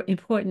that their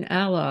important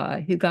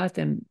ally who got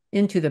them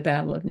into the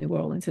Battle of New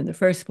Orleans in the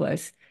first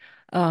place,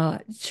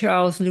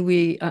 Charles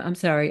Louis, I'm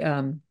sorry,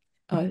 uh,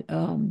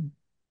 um,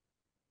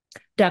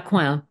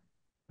 Daquin,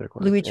 They're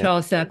quiet. Louis Yeah.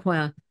 Charles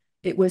Daquin.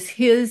 It was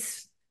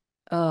his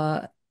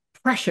uh,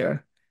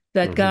 pressure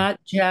that Hmm.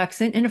 got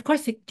Jackson, and of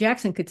course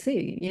Jackson could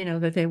see,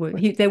 that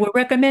Right. they were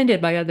recommended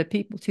by other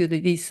people to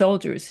these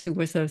soldiers who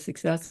were so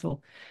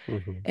successful. Hmm.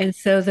 And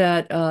so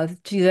that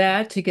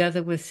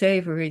together with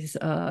Savory's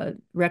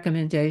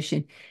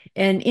recommendation,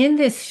 and in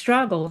this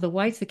struggle, the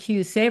whites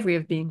accused Savory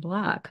of being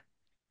black,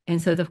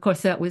 and so of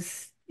course that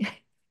was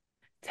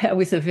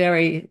a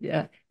very,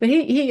 but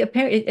he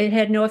apparently it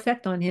had no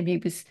effect on him. He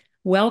was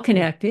well Yeah.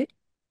 connected,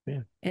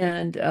 Yeah.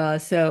 and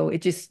so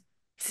it just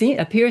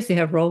appears to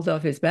have rolled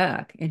off his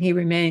back, and he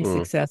remained Mm.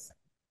 successful.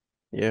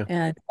 Yeah.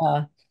 And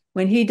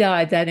when he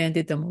died, that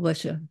ended the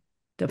militia,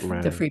 the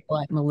Right. Free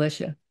Black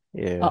Militia.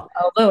 Yeah.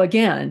 Although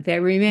again, Like, they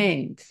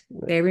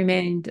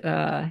remained,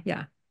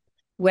 yeah,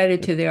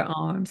 wedded to their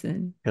arms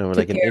and kind of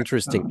like took an care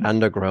of their interesting arms.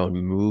 underground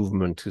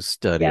movement to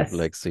study of Yes,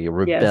 like the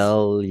yes,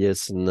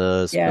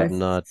 rebelliousness, but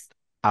not yes.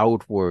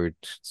 outward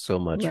so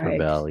much Right,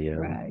 rebellion.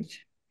 right,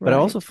 But I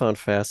also right. found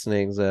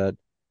fascinating that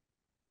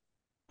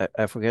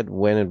I forget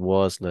when it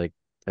was, like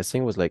I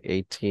think it was like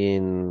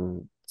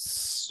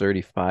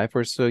 1835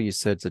 or so. You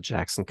said that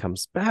Jackson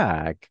comes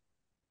back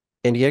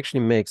and he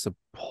actually makes a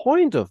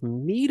point of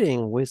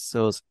meeting with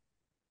those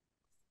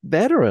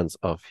veterans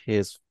of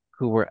his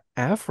who were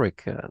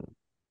African.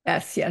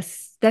 Yes,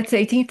 yes. That's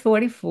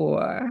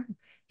 1844.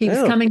 he was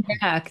Oh, coming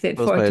back that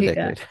close for by a to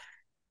decade.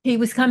 he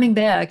was coming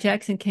back.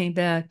 Jackson came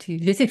back to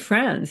visit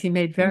friends. He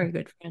made Hmm. very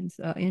good friends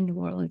in New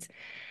Orleans.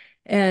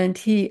 And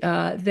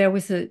there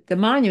was the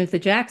monument, the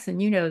Jackson,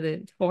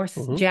 the horse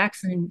Hmm.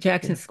 Jackson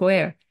Yeah.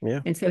 Square.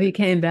 Yeah. And so he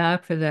came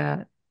back for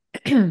that.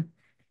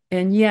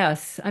 And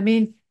yes, I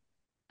mean,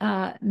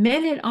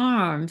 men at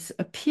arms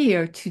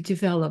appear to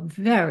develop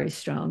very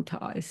strong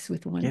ties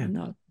with one Yeah.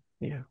 another.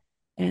 Yeah.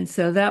 And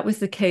so that was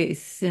the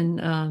case. And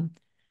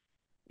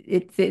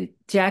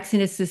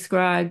Jackson is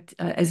described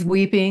as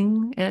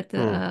weeping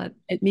Mm.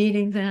 at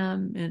meeting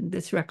them and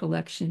this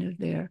recollection of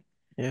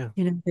Yeah.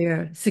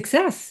 their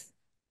success.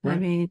 I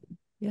Right. mean,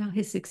 yeah,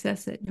 his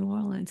success at New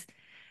Orleans.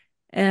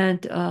 And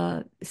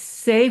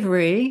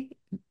Savory,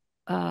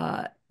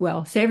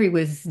 well, Savory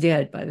was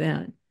dead by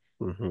then,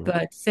 Hmm.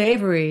 but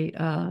Savory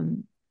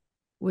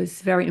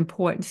was very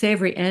important.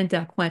 Savory and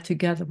Daquin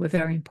together were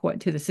very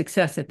important to the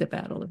success at the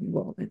Battle of New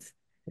Orleans.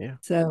 Yeah.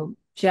 So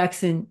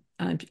Jackson,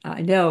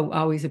 I know,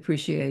 always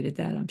appreciated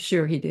that. I'm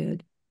sure he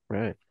did.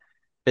 Right.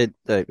 I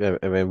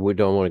mean, we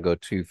don't want to go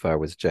too far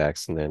with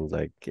Jackson, and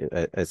like,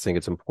 I think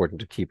it's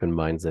important to keep in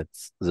mind that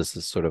this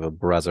is sort of a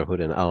brotherhood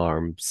in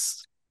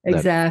arms that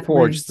Exactly.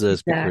 forged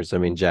this, because I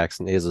mean, Exactly.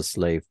 Jackson is a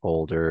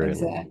slaveholder and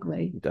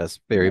Exactly. does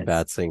very Yes.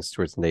 bad things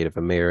towards Native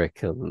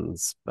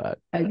Americans, but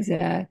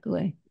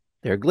Exactly.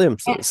 they're And,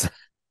 glimpses.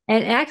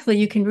 and actually,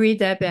 you can read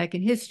that back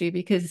in history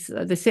because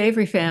the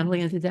Savory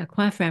family and the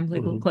Daquin family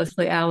were Hmm.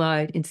 closely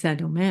allied in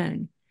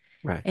Saint-Domingue.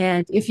 Right.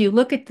 And if you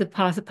look at the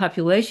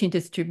population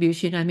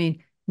distribution, I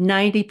mean,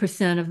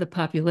 90% of the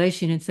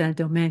population in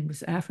Saint-Domingue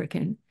was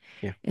African.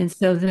 Yeah. And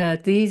so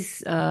that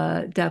these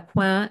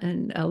Daquin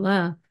and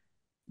Alain,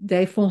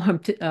 they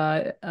formed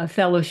a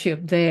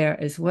fellowship there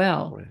as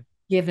well, Right.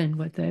 given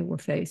what they were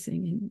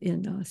facing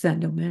in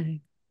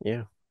Saint-Domingue.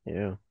 Yeah.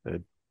 Yeah.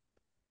 The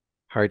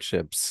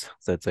hardships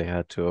that they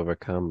had to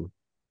overcome.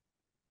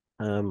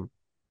 Um,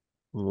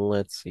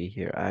 let's see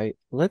here. I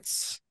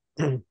let's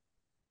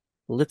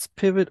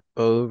pivot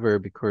over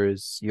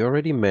because you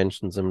already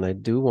mentioned them, and I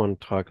do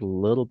want to talk a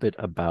little bit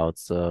about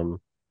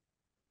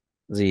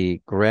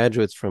the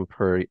graduates from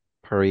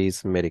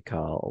Paris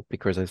Medical,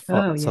 because Oh,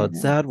 thought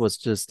yeah. that was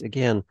just,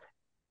 again,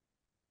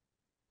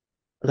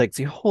 like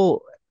the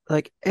whole,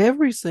 like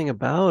everything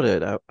about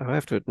it. I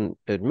have to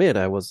admit,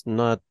 I was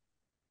not,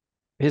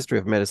 history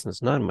of medicine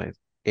is not my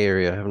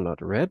area. I have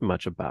not read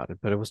much about it,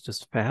 but it was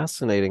just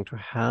fascinating to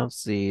have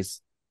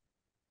these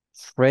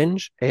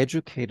French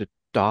educated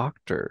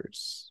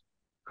doctors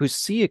who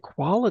see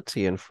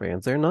equality in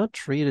France. They're not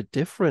treated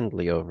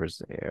differently over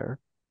there.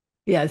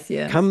 Yes,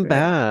 yes, Come right.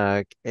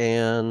 back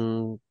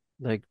and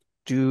like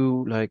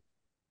do like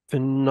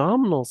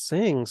phenomenal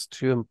things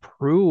to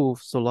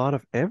improve a lot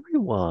of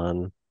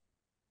everyone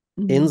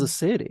in the Hmm.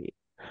 city,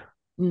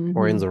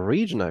 or in Hmm. the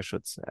region, I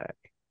should say.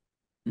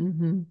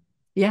 Hmm.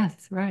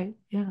 Yes, right.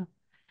 Yeah.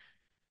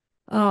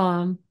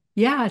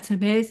 Yeah, it's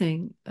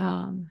amazing.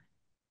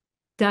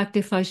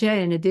 Dr.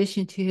 Faget, in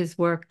addition to his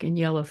work in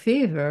yellow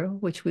fever,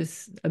 which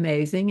was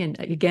amazing, and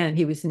again,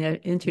 he was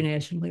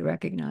internationally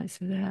recognized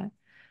for that,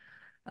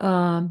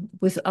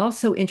 was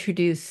also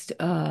introduced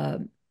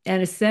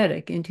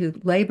anesthetic into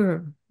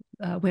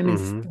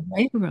women's Hmm.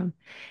 labor room.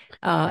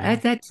 Yeah,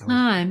 At that that was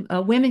time,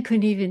 women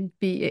couldn't even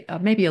be,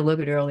 maybe a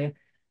little bit earlier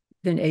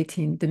than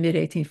the mid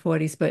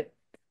 1840s, but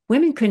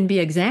women couldn't be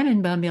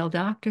examined by male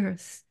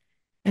doctors.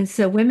 And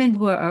so women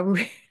were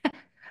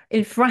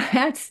in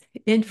France,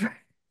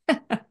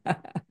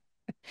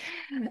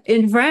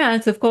 in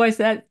France, of course,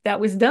 that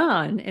was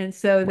done, and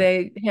so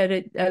right. they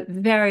had a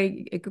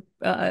very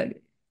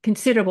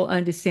considerable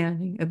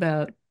understanding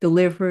about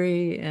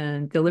delivery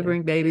and Yeah,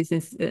 delivering babies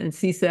and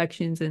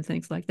C-sections and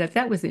things like that.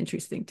 That was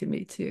interesting to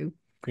me too.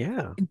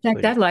 yeah. In fact,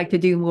 Like, I'd like to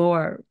do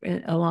more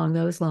along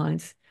those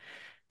lines.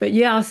 But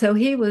yeah, so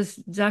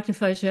Dr.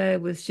 Fauché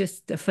was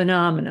just a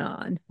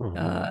phenomenon. hmm.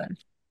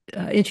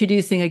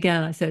 Introducing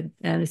again, I said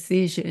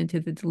anesthesia into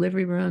the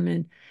delivery room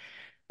and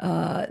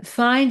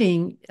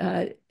finding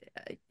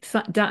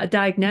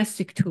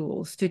diagnostic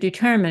tools to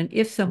determine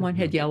if someone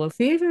Hmm. had yellow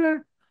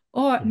fever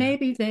or Yeah.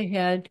 maybe they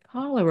had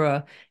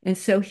cholera. And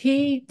so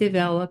he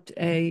developed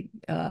a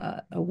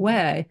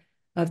way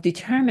of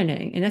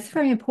determining, and that's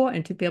very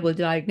important to be able to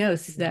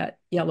diagnose that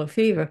yellow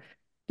fever.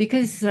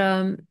 Because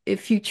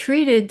if you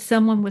treated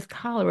someone with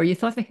cholera, you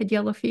thought they had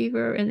yellow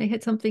fever and they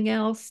had something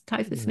else,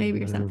 typhus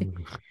maybe or something,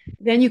 Mhm.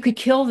 then you could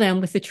kill them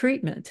with the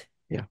treatment,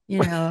 Yeah. you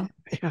know.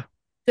 Yeah.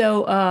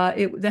 So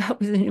that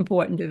was an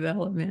important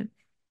development.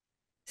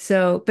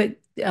 So, but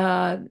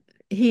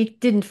he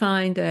didn't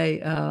find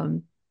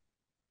the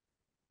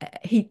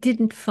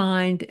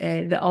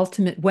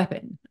ultimate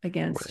weapon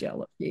against Right.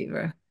 yellow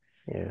fever,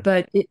 Yeah.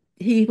 but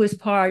he was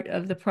part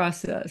of the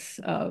process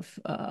of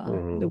the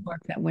Hmm.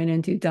 work that went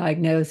into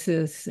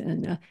diagnosis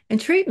and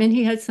treatment.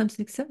 He had some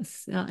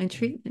success in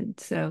treatment.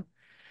 So,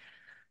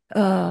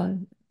 uh,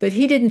 But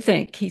he didn't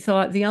think. He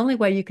thought the only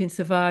way you can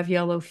survive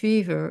yellow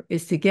fever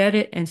is to get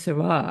it and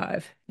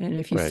survive. And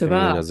if you Right.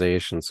 survive,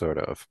 Immunization, sort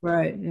of.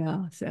 right,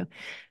 yeah. So,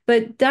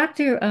 but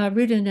Dr.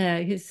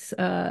 Rudinet,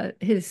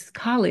 his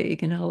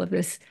colleague in all of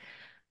this,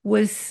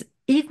 was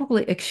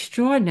equally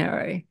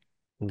extraordinary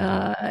Hmm.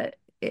 uh,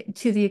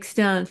 to the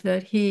extent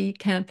that he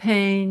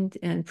campaigned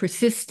and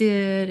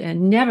persisted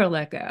and never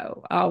let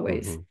go,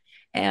 always. Hmm.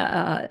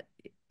 Uh,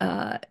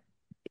 uh,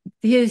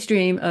 his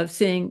dream of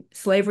seeing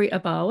slavery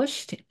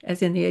abolished,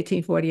 as in the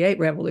 1848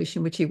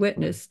 revolution, which he Right.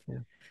 witnessed, Yeah.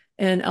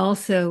 and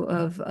also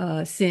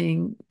of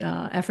seeing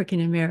African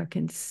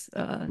Americans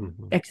Hmm.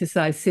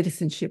 exercise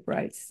citizenship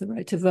rights, the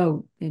right to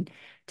vote and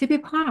to be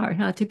part,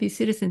 not to be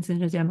citizens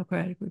in a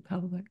democratic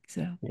republic.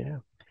 So, Yeah.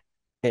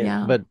 And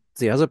yeah. but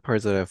the other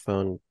parts that I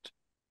found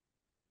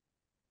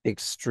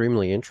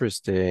extremely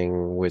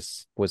interesting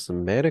was the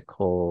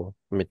medical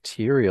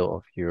material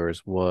of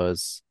yours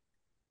was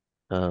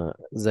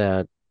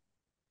that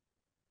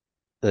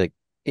like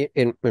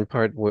in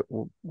part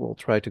we'll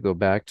try to go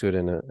back to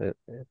it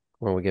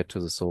when we get to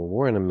the Civil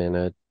War in a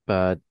minute,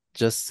 but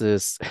just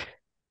this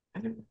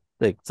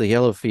like the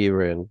yellow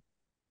fever and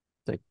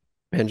like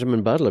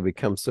Benjamin Butler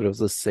becomes sort of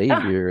the Ah,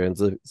 savior and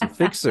the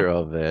fixer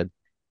of it.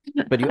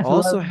 But you I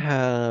also love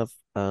have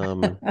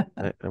I'm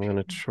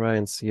gonna try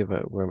and see if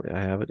where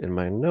I have it in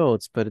my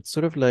notes, but it's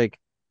sort of like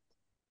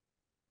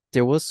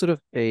there was sort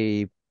of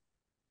a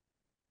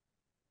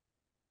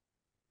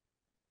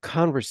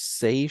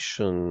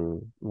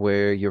conversation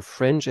where your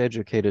French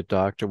educated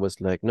doctor was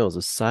like, no,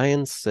 the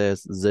science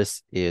says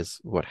this is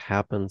what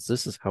happens,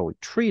 this is how we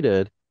treat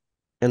it.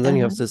 And then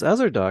you have uh-huh. this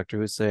other doctor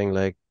who's saying,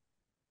 like,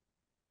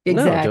 no,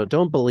 Exactly.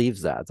 don't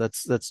believe that.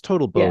 That's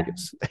total Yeah.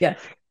 bogus. Yeah.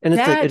 And it's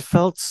like That, it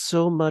felt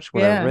so much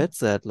when I yeah. read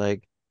that,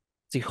 like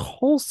the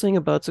whole thing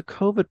about the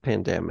COVID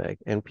pandemic,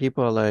 and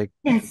people are like,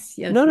 Yes,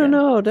 yes, no, no,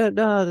 yeah. no,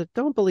 no,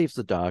 don't believe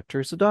the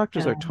doctors. The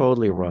doctors are Yeah.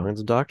 totally Yeah. wrong. And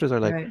the doctors are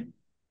like, Right.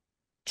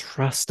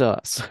 trust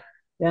us.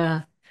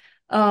 Yeah.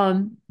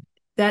 Um,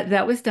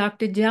 that was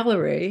Dr.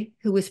 Dellery,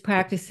 who was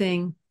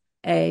practicing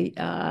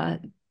a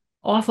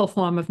awful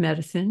form of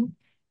medicine,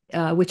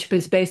 which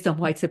was based on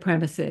white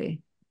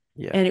supremacy.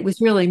 Yeah. And it was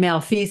really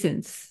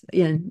malfeasance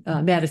in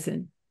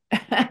medicine.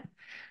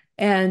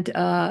 And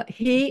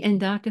he and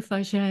Dr.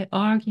 Fauché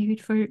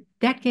argued for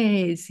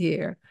decades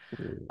here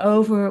Mm,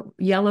 over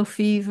yellow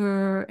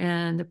fever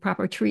and the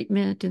proper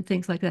treatment and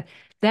things like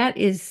that.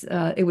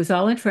 It was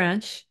all in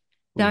French.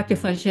 Dr.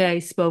 mm-hmm.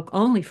 Fauché spoke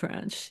only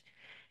French.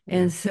 Yeah.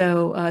 And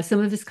so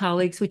some of his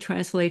colleagues would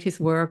translate his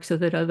work so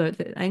that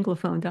the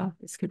Anglophone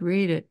doctors could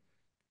read it.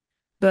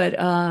 But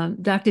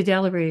Dr.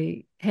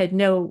 Dellery had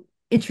no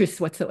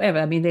interest whatsoever.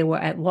 I mean, they were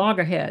at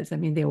loggerheads. I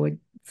mean, they were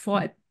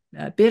fought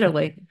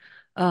bitterly.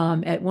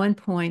 At one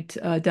point,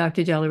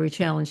 Dr. Dellery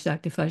challenged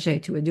Dr.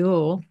 Fauché to a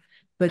duel,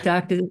 but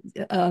Dr.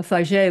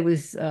 Fauché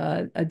was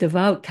a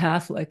devout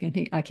Catholic,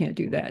 and I can't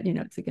do that. You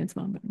know, it's against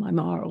my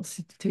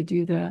morals to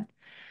do that.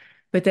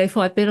 But they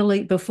fought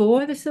bitterly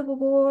before the Civil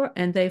War,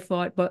 and they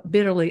fought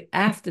bitterly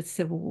after the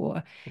Civil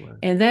War. Right.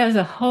 And there's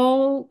a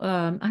whole,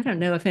 I don't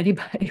know if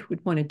anybody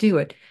would want to do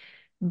it,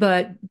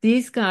 but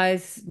these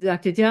guys,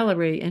 Dr.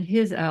 Dellery and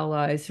his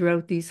allies,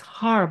 wrote these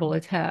horrible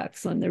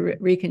attacks on the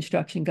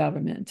Reconstruction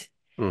government.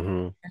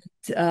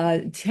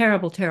 Mm-hmm.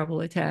 Terrible,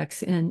 terrible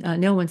attacks. And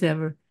no one's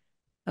ever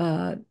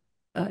uh,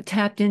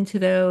 tapped into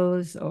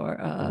those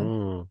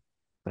Mm.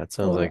 That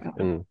sounds or like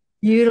an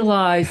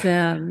utilize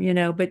them, you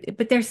know, but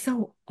they're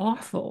so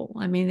awful.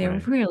 I mean, they're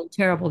right. really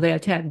terrible. They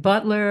attacked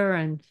Butler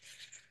and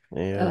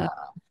Yeah. uh,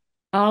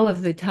 all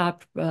of the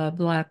top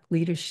Black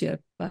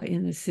leadership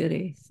in the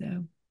city.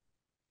 So,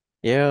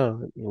 Yeah.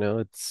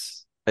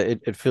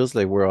 It feels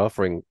like we're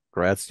offering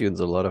grad students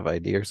a lot of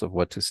ideas of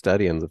what to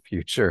study in the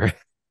future.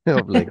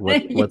 Of like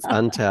what's yeah.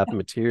 untapped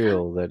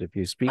material that if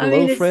you speak a I little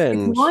mean, it's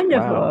French, wow.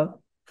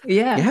 wonderful.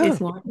 Yeah, Yeah. it's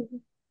wonderful.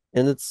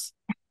 And it's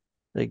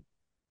like,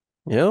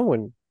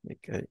 when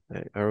like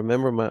I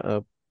remember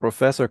my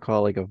professor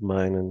colleague of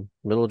mine in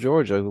Middle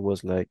Georgia who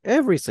was like,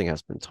 everything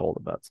has been told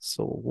about the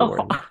Civil War.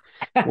 Oh.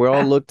 And we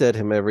all looked at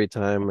him every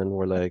time and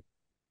we're like,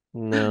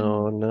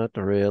 no, not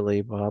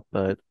really, Bob,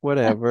 but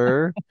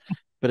whatever.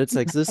 But it's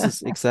like this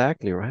is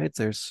exactly right.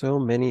 There's so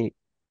many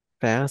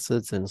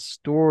facets and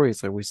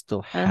stories that we still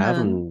Uh-huh.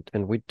 haven't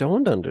and we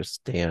don't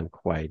understand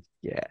quite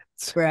yet.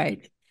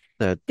 Right.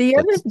 That The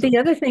other that's the the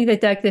other thing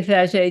that Dr.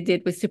 Faget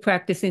did was to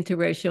practice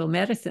interracial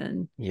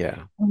medicine.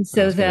 Yeah. And I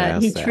so was gonna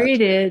that he ask that.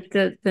 treated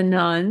the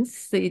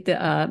nuns, the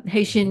Mhm.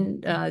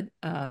 Haitian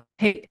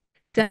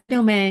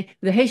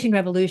the Haitian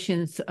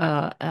Revolution's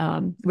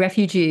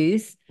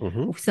refugees.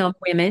 Hmm. Some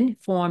women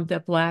formed a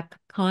Black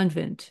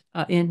convent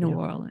in New Yeah.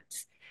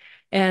 Orleans,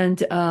 and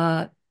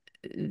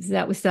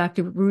that was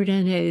Dr.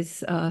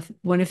 Rudin's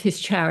one of his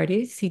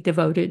charities. He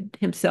devoted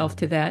himself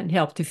to Hmm. that and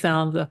helped to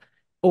found the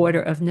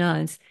Order of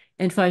Nuns.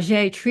 And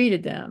Faget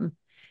treated them,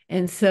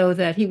 and so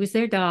that he was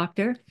their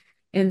doctor.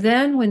 And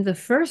then when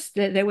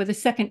they were the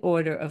second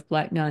order of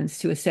Black nuns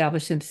to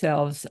establish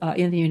themselves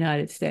in the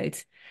United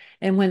States.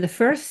 And when the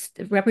first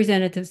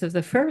representatives of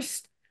the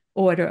first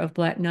order of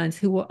Black nuns,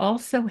 who were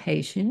also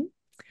Haitian,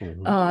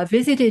 Hmm.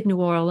 visited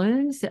New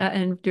Orleans,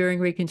 and during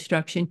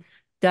Reconstruction,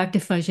 Dr.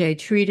 Fagé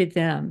treated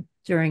them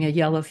during a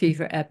yellow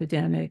fever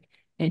epidemic,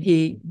 and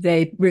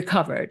they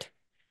recovered.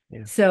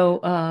 Yeah. So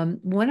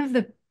one of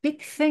the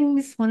big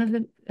things, one of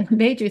the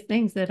major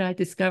things that I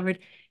discovered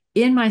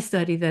in my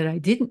study that I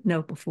didn't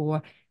know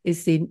before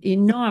is the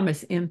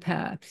enormous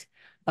impact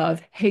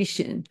of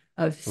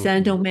Hmm.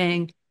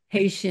 Saint-Domingue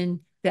Haitian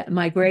that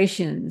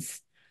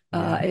migrations.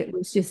 Yeah. It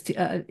was just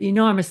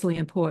enormously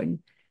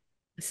important.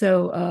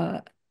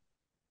 So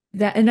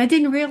and I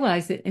didn't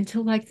realize it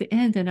until like the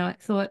end, and I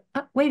thought,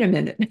 wait a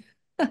minute.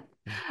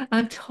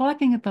 I'm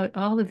talking about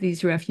all of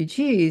these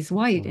refugees,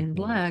 white and Hmm.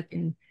 black,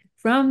 and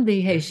from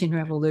the Haitian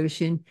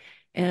Revolution.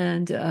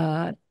 And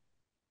uh,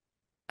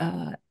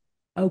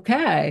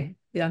 okay,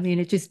 I mean,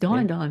 it just Yeah.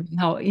 dawned on me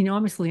how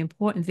enormously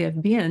important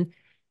they've been,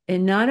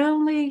 and not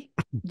only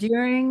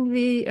during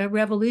the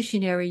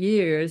revolutionary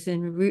years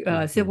and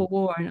Hmm. Civil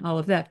War and all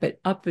of that, but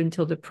up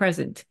until the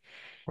present.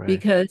 Right.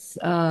 Because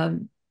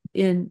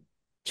in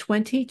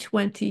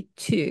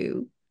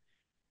 2022,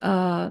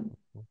 uh,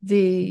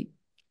 the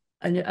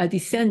a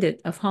descendant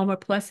of Homer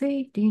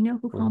Plessy. Do you know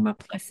who Mhm. Homer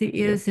Plessy Yep.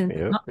 is in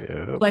Yep.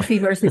 Yep. Plessy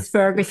versus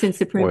Ferguson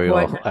Supreme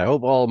Court Well, I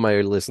hope all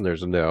my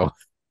listeners know.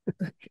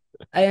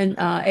 in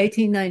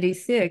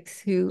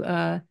 1896, who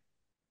uh,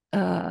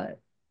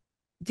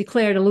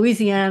 declared a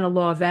Louisiana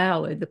law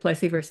valid, the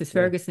Plessy versus Yeah.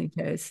 Ferguson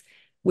case,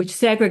 which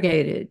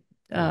segregated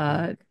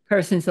Hmm.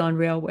 persons on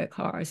railway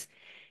cars.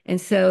 And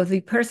so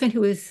the person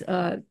who was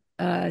uh,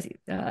 uh,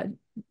 uh,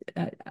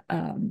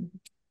 um,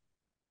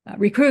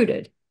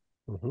 recruited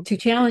Hmm. to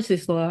challenge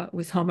this law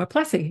was Homer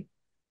Plessy.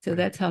 So Right.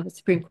 that's how the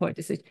Supreme Court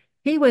decision.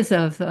 He was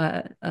of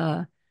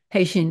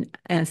Haitian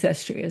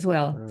ancestry as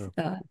well.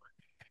 Oh.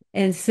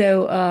 And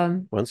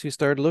so Once you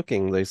start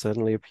looking, they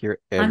suddenly appear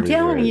I'm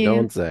telling everywhere,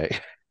 don't you, they?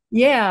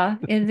 yeah.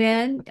 And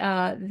then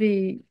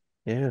the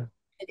Yeah.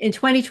 in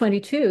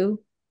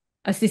 2022,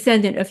 a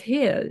descendant of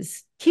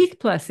his, Keith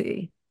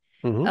Plessy,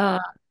 Hmm. uh,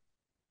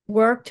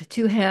 worked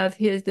to have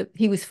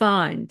he was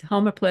fined.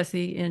 Homer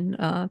Plessy in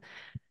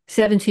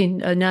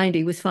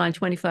 1790 was fined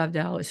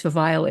 $25 for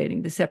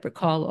violating the separate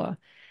call law.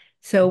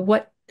 So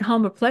what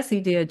Homer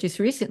Plessy did just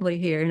recently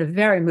here in a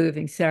very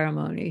moving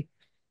ceremony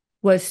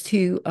was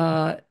to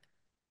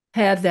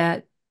have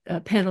that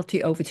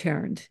penalty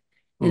overturned.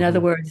 In other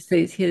Hmm. words,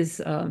 his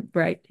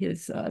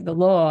the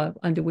law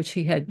under which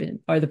he had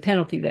been, or the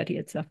penalty that he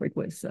had suffered,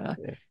 was Yeah.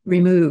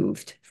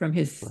 removed from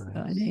his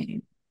Nice.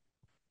 name.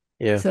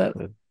 Yeah. So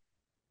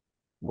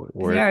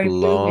We're a very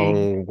moving.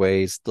 long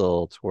way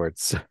still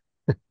towards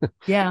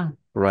Yeah.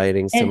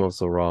 righting some And of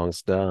the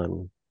wrongs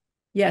done.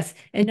 yes,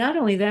 and not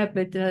only that,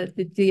 but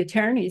the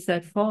attorneys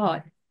that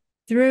fought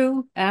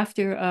through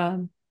after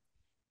Hmm.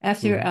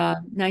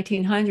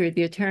 1900,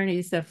 the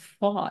attorneys that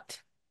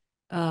fought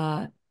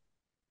uh,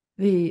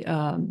 the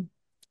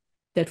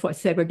that fought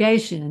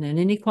segregation and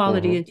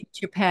inequality Hmm. in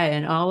teacher pay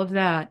and all of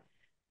that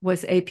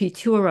was A.P.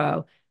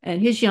 Turo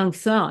and his young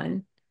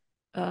son,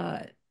 uh,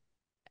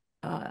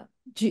 uh,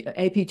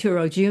 A.P.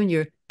 Turo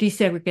Jr.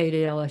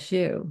 desegregated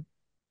LSU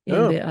in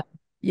Oh, the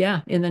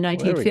yeah, in the well,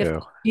 there we go.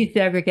 1950s.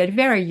 Desegregated,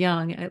 very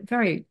young, a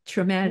very Yeah.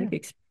 traumatic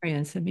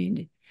experience. I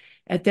mean,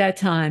 at that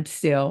time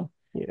still.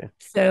 Yeah.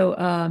 So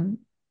um,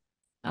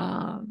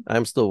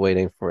 I'm still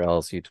waiting for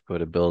LSU to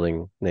put a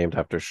building named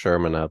after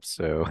Sherman up,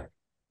 so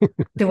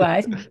do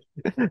I?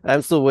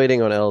 I'm still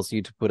waiting on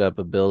LSU to put up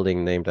a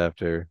building named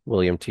after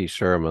William T.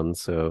 Sherman.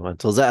 So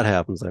until that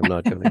happens, I'm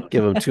not going to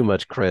give him too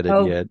much credit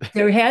Oh, yet.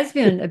 there has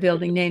been a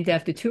building named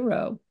after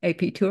Turo,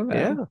 A.P. Turo.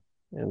 Yeah,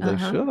 and they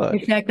Uh-huh. In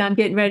should. fact, I'm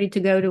getting ready to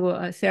go to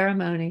a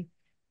ceremony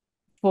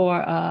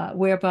for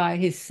whereby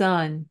his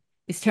son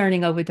is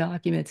turning over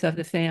documents of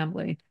the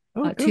family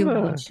Oh, to good.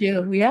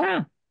 LSU.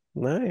 Yeah.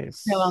 So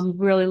Nice. I'm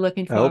really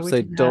looking I hope forward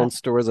they to that. don't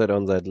store that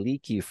on that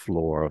leaky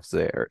floor of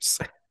theirs.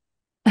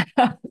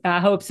 I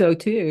hope so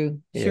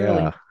too, Yeah,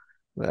 surely.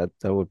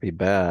 that would be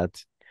bad.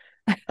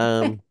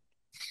 Um,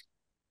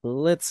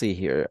 let's see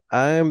here.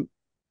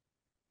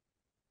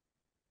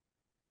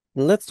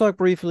 Let's talk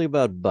briefly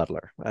about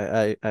Butler.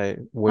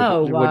 Oh,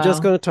 We're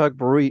just wow. going to talk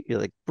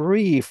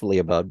briefly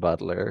about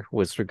Butler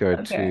with regard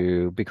Okay.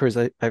 to because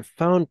I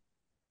found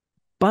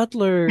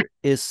Butler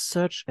is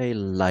such a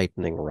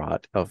lightning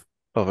rod of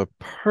a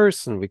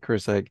person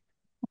because I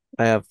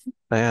have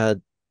I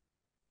had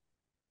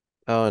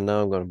oh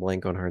now I'm going to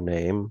blank on her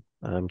name.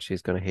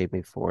 She's going to hate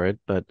me for it,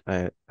 but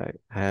I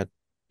had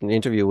an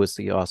interview with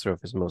the author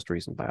of his most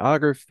recent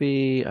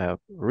biography. I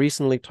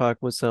recently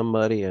talked with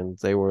somebody, and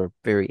they were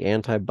very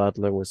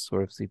anti-Butler with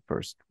sort of the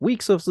first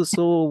weeks of the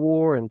Civil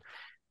War, and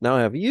now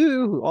I have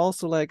you who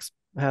also likes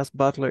has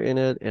Butler in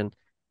it, and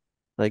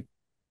like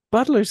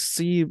Butler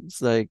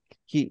seems like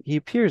he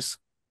appears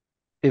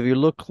if you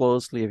look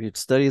closely, if you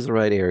study the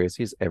right areas,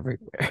 he's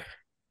everywhere.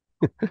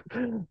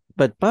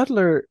 But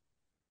Butler,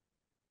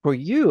 for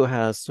you,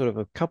 has sort of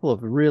a couple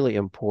of really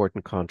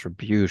important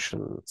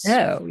contributions.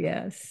 Oh,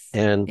 yes.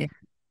 And Yeah.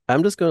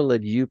 I'm just going to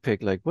let you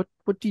pick, like, what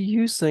do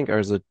you think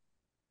are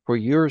for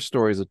your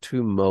stories, the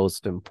two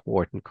most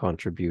important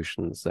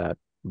contributions that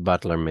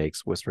Butler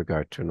makes with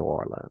regard to New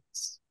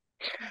Orleans.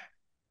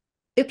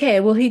 Okay,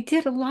 well, he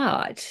did a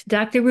lot.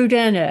 Dr.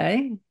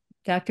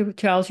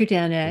 Charles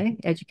Roudanet, Mhm.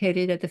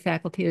 educated at the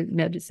Faculty of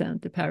Medicine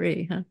de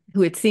Paris,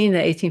 who had seen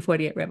the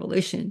 1848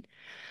 revolution.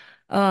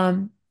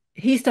 Um,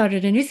 he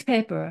started a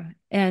newspaper,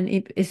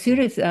 and as soon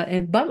as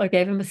and Butler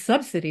gave him a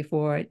subsidy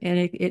for it, and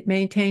it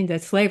maintained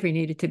that slavery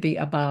needed to be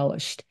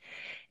abolished.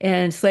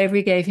 And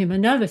slavery gave him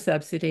another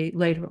subsidy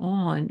later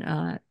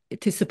on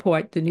to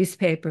support the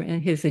newspaper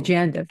and his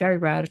agenda, very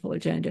radical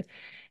agenda.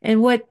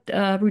 And what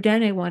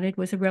Roudanet wanted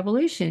was a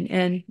revolution.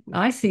 And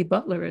I see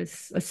Butler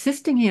as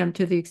assisting him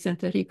to the extent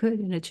that he could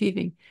in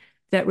achieving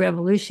that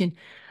revolution.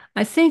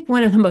 I think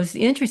one of the most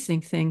interesting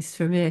things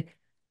for me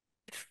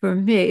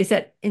is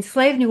that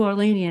enslaved New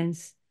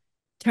Orleanians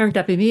turned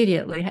up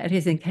immediately at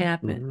his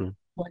encampment Mhm.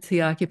 once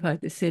he occupied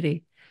the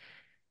city.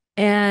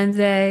 And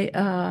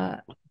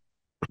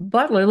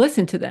Butler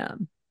listened to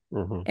them.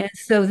 Mhm. And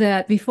so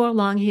that before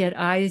long, he had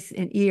eyes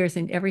and ears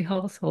in every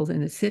household in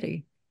the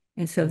city.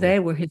 And so Mhm. they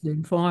were his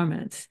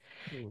informants.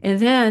 Mhm. And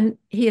then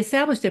he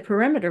established a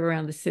perimeter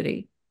around the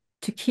city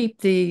to keep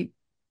the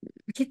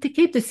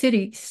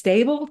city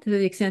stable to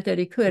the extent that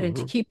he could, and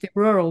to Mhm. keep the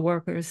rural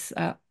workers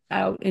out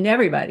and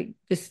everybody,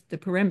 just the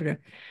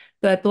perimeter.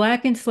 But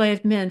black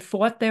enslaved men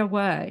fought their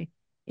way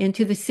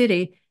into the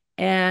city,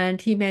 and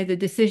he made the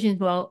decision,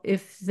 well,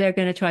 if they're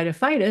going to try to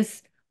fight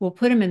us, we'll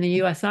put them in the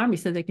U.S. Army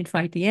so they can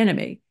fight the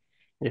enemy.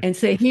 Yeah. And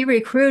so he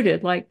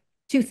recruited like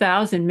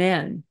 2,000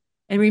 men.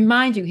 And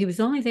remind you, he was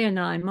only there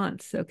 9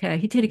 months. Okay.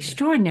 He did Yeah.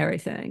 extraordinary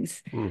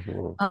things.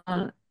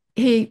 Mhm.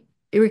 He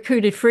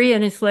recruited free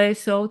and enslaved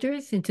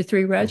soldiers into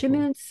three Mhm.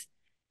 regiments,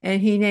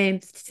 and he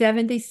named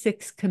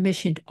 76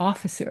 commissioned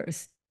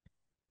officers.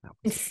 That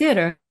was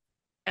Consider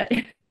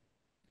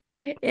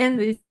in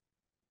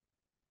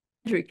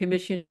the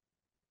commission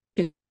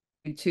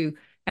to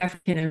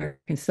African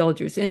American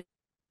soldiers. And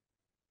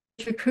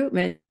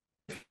recruitment,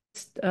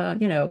 uh,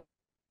 you know,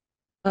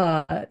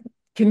 uh,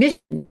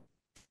 commissioned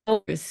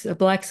soldiers,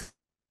 blacks,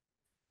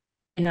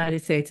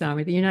 United States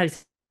Army, the United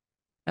States,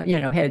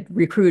 had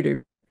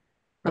recruited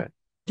right.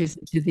 soldiers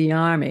into the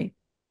army.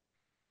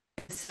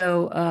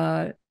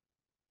 So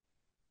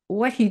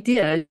what he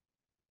did,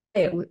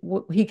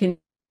 he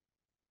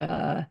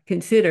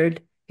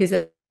considered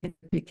his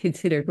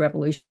considered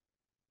revolution.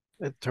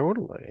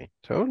 Totally.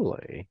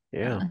 Totally.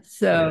 Yeah.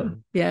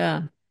 So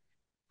Yeah. yeah.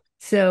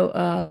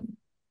 So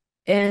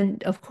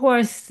and of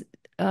course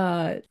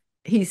uh,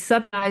 he's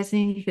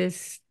subsidizing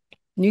this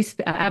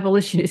newspaper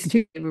abolitionist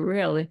newspaper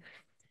really.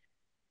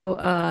 So,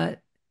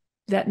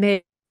 that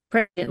made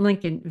President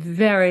Lincoln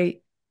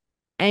very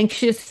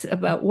anxious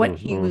about what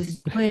he Mhm.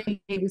 was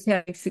doing. He was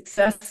having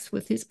success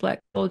with his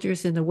black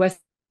soldiers in the west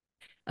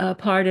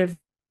part of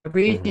the Mhm.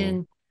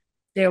 region.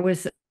 There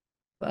was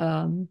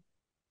um,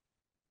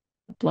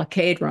 a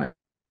blockade run.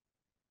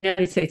 The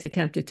United States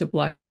attempted to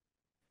block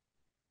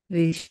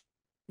the,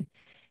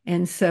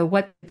 and so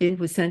what they did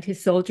was send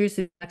his soldiers,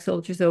 the black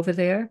soldiers, over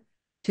there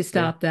to Yeah.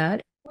 stop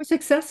that. Were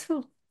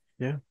successful.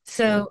 Yeah. Yeah.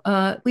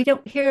 So we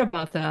don't hear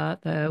about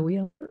that,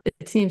 though.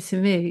 It seems to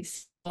me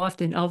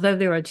often, although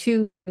there are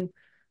two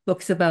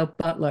books about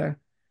Butler.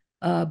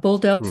 Mhm.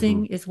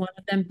 Bulldozing is one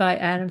of them by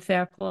Adam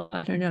Fairclough.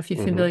 I don't know if you're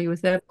Mhm. familiar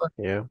with that book.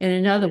 Yeah. And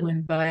another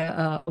one by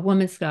a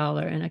woman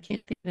scholar, and I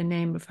can't think of the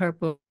name of her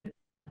book.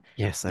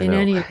 Yes, I In know.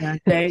 any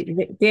event,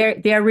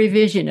 they're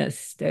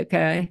revisionist,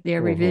 okay?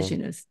 They're Mhm.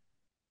 revisionist.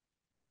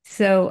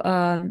 So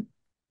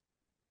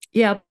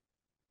yeah,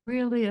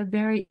 really a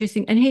very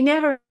interesting, and he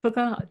never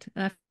forgot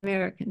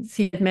Americans.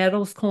 He had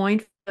medals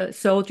coined for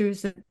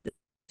soldiers that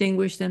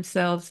distinguished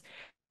themselves.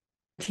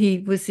 He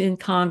was in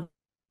Congress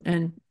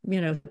and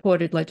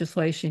supported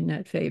legislation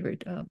that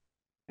favored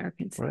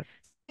Americans. Right.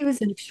 He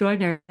was an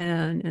extraordinary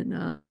man,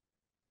 and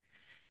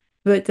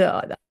but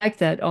I like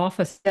that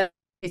office.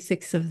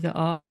 76 of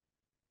the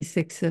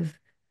 6 of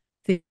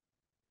the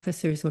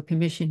officers were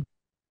commissioned.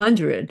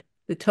 100,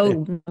 the Yeah.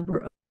 total number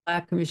of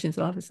black commissions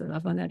officers. I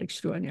found that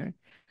extraordinary.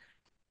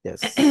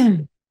 Yes.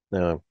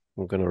 Now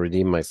I'm going to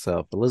redeem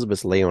myself.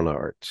 Elizabeth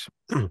Leonard,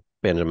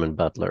 Benjamin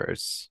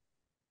Butler's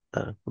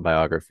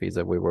biographies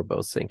that we were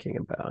both thinking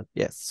about.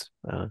 Yes.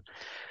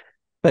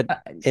 But Uh,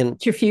 in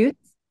Trifute?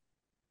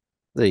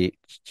 the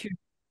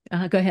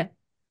Go ahead.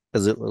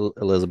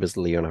 Elizabeth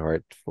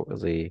Leonard for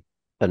the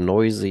A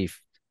Noisy,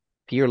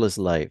 Fearless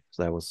Life,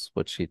 that was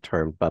what she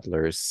termed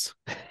Butler's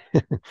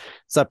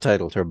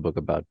subtitled her book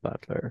about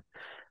Butler.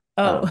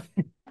 Oh, Um,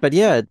 but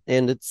yeah,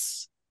 and it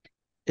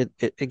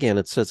again,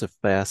 it's such a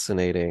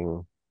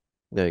fascinating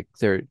like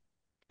there.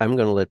 I'm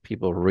going to let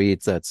people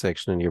read that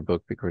section in your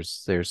book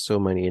because there's so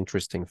many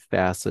interesting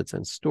facets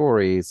and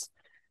stories.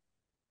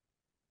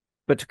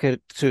 But to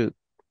get to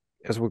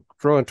as we're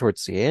drawing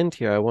towards the end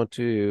here, I want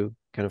to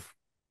kind of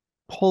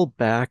pull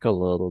back a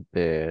little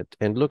bit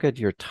and look at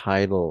your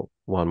title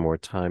one more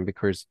time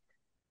because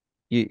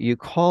you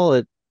call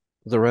it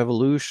the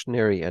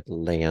Revolutionary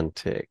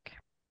Atlantic.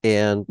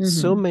 And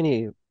so mhm.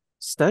 many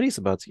studies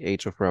about the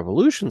age of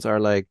revolutions are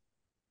like,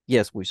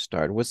 yes, we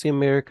start with the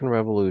American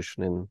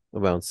Revolution in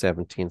around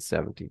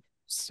 1776.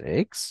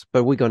 1806,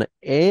 but we're going to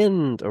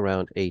end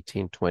around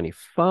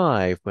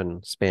 1825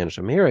 when Spanish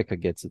America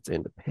gets its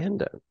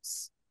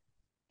independence.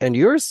 And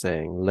you're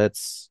saying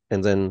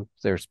and then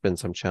there's been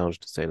some challenge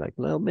to say, like,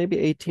 well, maybe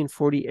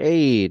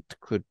 1848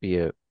 could be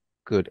a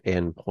good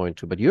end point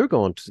too, but you're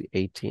going to the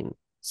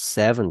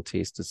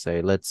 1870s to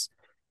say, let's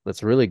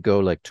really go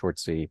like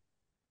towards the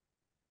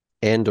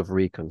end of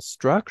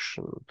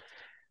Reconstruction.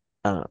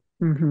 Uh,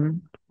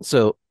 Hmm.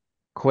 so,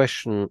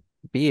 question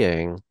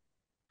being,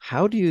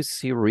 how do you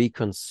see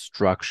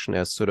Reconstruction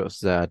as sort of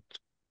that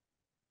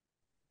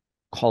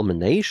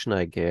culmination,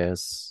 I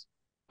guess,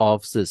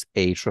 of this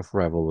age of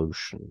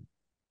revolution?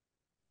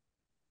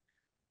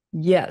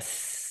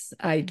 Yes,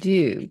 I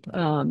do.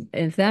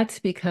 And that's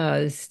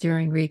because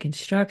during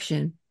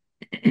Reconstruction,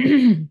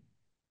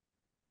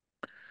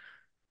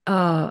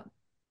 uh,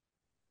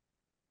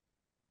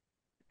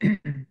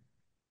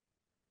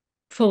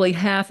 fully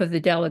half of the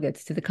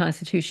delegates to the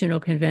Constitutional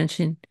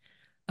Convention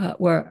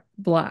were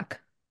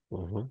Black,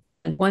 Mm-hmm,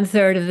 and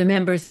one-third of the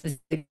members of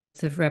the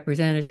House of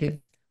Representatives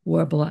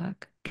were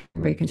Black in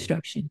mm-hmm,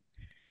 Reconstruction.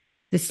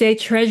 The state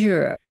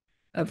treasurer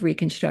of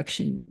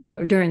Reconstruction,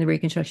 or during the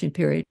Reconstruction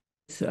period,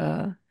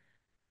 was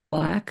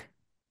Black.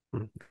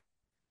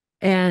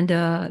 And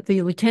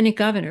the lieutenant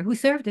governor, who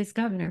served as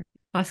governor,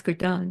 Oscar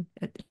Dunn,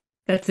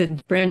 that's a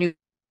brand new,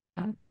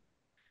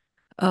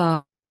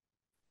 uh,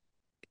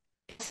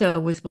 so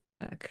was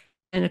Black.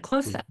 And a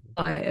close mm-hmm,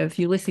 ally of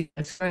Ulysses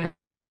S. Grant,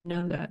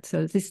 know that.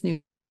 So this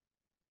new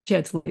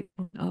sheds light.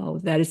 Oh,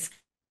 that is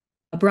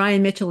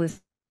Brian Mitchell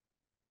is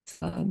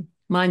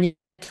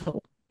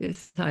monumental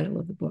is the title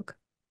of the book.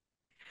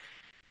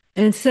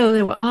 And so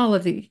there were all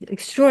of the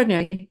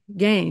extraordinary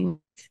gains,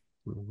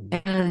 mm-hmm,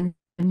 and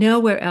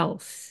nowhere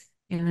else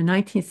in the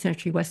 19th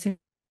century Western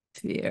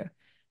sphere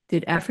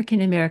did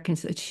African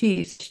Americans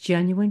achieve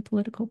genuine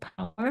political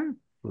power,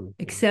 mm-hmm.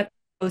 except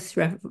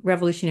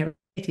post-revolutionary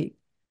Haiti.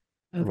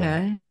 Right.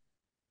 Okay.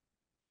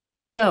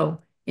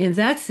 So, in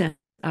that sense,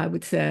 I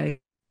would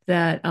say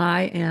that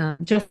I am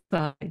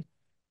justified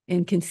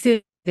in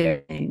considering their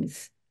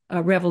gains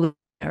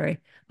revolutionary.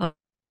 Uh,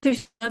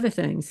 there's other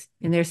things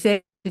in their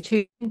state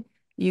constitution.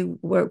 You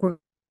were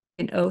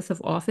an oath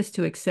of office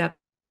to accept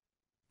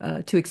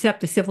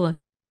the civil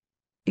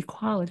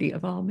equality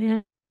of all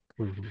men,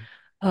 Mm-hmm,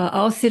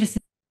 all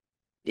citizens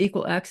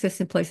equal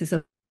access in places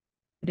of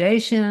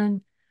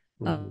accommodation.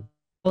 Uh, mm-hmm,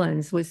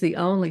 Orleans was the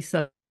only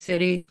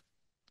city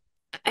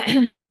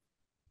to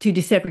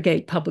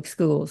desegregate public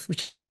schools,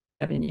 which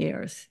 7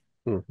 years.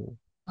 mm-hmm,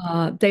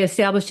 They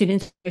established an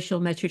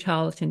interracial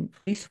metropolitan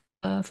police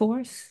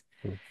force.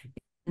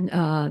 In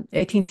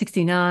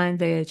 1869,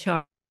 they had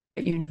Charlotte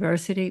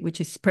University,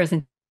 which is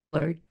present,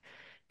 and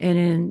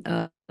in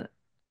a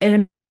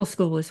middle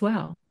school as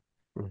well.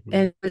 mm-hmm,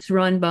 And it was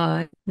run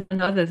by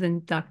none other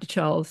than Dr.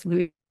 Charles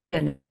Louis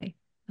Genet,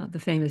 the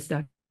famous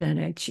Dr.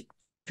 Genet,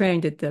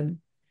 trained at the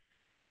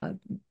uh,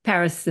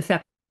 Paris, the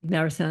Faculty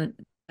of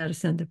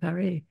Medicine de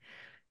Paris.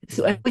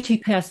 So, mm-hmm, at which he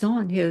passed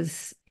on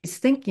his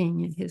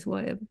thinking and his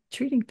way of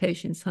treating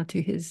patients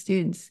onto his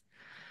students.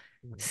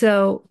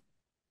 So,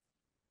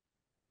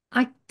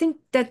 I think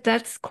that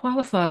that's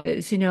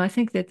qualifies, I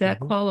think that that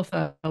mm-hmm,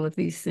 qualifies all of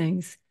these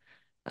things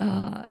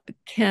uh,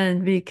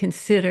 can be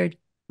considered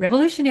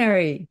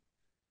revolutionary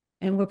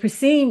and were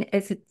perceived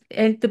as,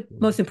 and the mm-hmm,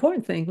 most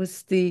important thing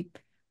was the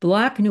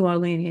Black New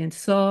Orleanians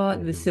saw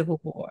the mm-hmm, Civil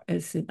War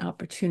as an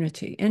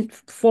opportunity. And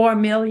 4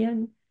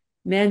 million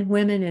men,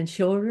 women, and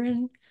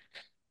children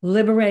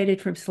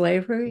liberated from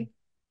slavery.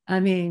 I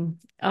mean,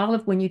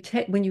 Olive, when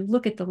you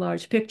look at the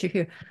large picture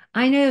here,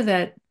 I know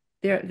that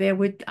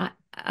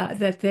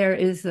there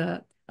is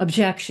a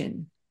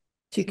objection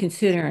to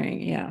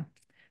considering, yeah,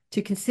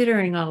 to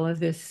considering all of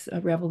this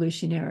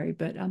revolutionary,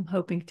 but I'm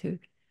hoping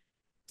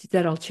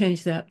that I'll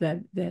change that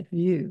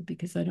view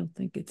because I don't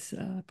think it's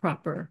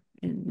proper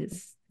in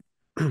this,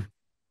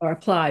 or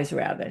applies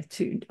rather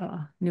to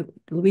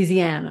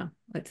Louisiana,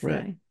 let's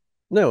Right. say.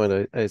 No,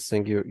 and I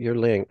think you're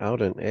laying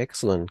out an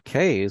excellent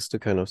case to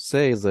kind of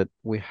say that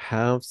we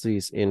have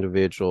these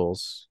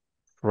individuals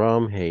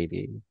from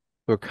Haiti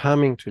who are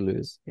coming to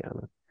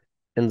Louisiana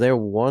and they're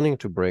wanting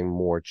to bring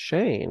more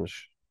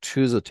change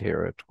to the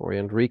territory.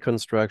 And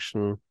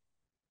Reconstruction,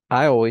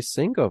 I always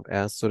think of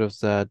as sort of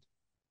that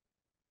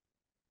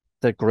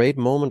great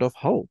moment of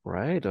hope,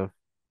 right? Of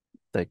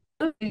like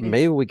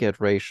maybe we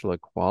get racial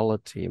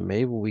equality,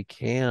 maybe we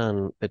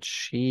can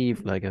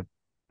achieve like a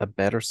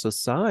better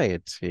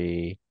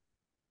society.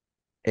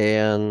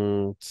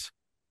 And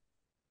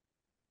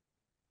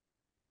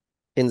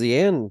in the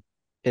end,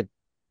 it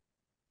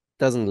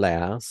doesn't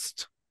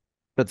last,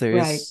 but there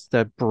Right, is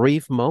that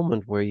brief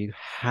moment where you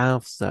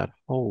have that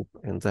hope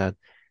and that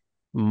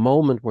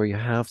moment where you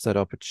have that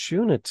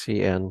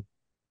opportunity. And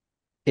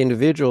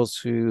individuals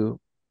who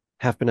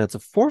have been at the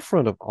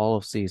forefront of all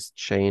of these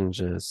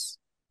changes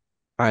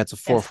are at the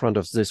yes, forefront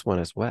of this one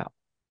as well.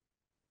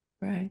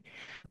 right.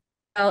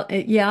 Well,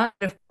 yeah,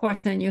 of course,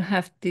 then you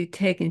have to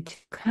take into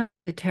account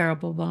the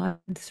terrible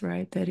violence,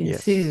 right, that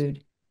Yes.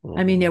 ensued.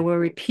 I mean, Mm-hmm. there were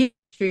repeated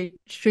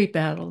street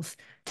battles,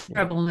 Yeah.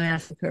 terrible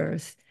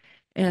massacres.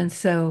 And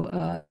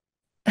so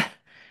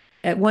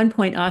at one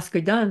point,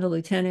 Oscar Dunn, the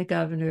lieutenant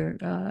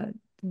governor,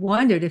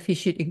 wondered if he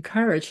should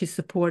encourage his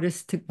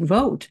supporters to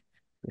vote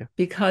Yeah.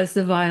 because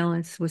the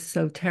violence was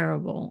so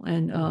terrible.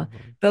 And Hmm.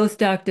 both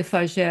Dr.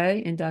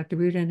 Fagé and Dr.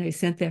 Boudinot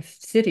sent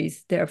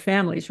their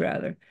families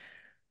rather.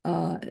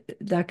 Uh,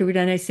 Dr.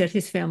 Boudinot sent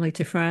his family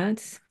to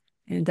France,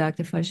 and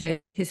Dr.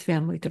 Fagé his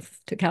family to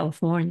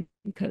California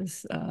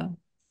because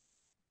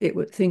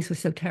things were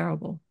so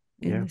terrible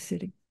in Yeah. the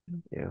city.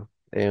 Yeah.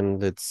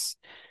 And it's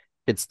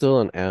still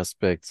an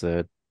aspect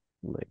that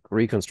like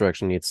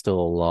reconstruction needs still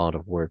a lot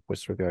of work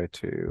with regard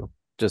to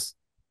just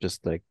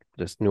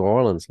just New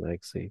Orleans,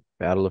 like the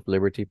Battle of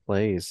Liberty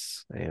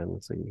Place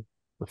and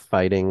the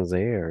fightings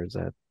there, is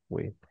that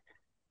we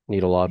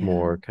need a lot Yeah.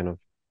 more kind of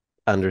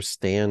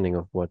understanding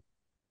of what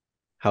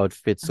how it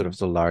fits sort Uh, of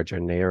the larger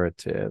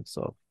narratives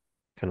of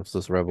kind of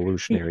this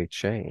revolutionary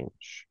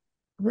change.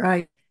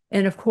 right.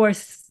 And of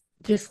course,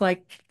 just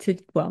like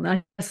well,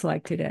 not just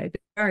like today,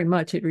 but very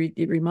much it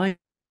reminds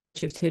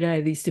me of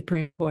today, these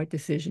Supreme Court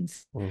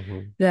decisions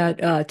Hmm. that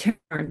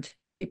turned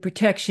the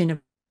protection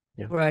of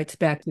Yeah. rights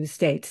back to the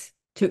states,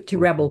 to Hmm.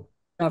 rebel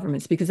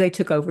governments, because they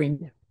took over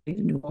in Yeah.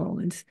 New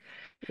Orleans.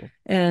 Yeah.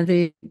 And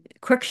the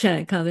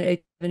Cruikshank, the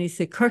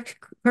 876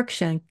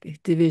 Cruikshank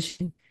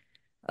decision,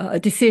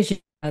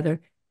 rather,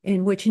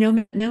 in which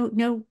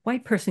no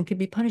white person could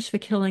be punished for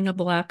killing a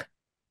black,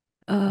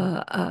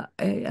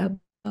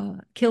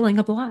 killing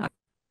a black.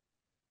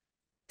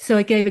 So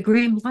it gave a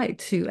green light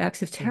to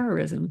acts of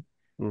terrorism.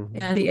 Hmm.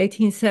 And the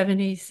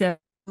 1877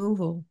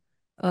 removal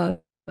of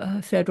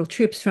federal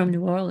troops from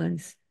New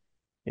Orleans,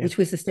 Yeah. which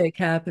was the state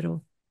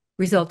capital,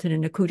 resulted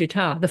in a coup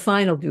d'etat. The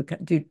final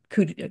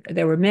coup,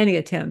 there were many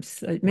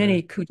attempts, Right.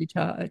 many coup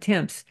d'etat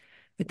attempts,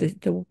 but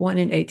the one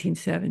in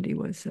 1870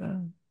 was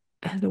the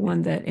Yeah.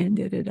 one that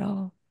ended it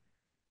all.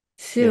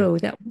 Yeah. So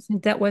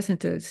that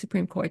wasn't a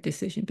Supreme Court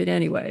decision, but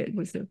anyway, it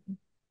was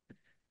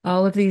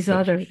all of these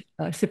But other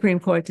Supreme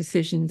Court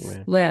decisions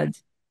right. led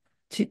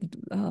to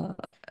uh,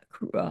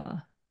 uh,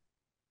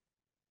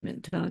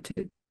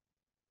 to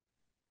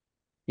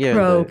Yeah, and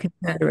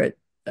pro-Confederate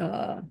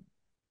uh,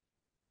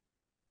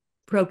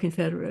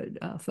 pro-Confederate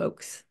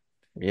folks.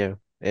 yeah,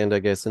 and I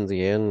guess in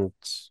the end,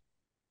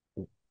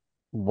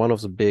 one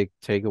of the big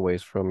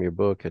takeaways from your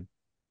book had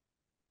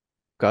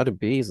got to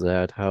be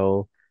that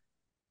how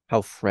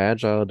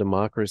fragile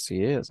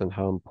democracy is and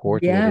how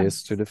important it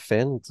is to Yes,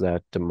 defend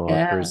that yes,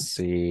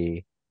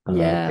 democracy,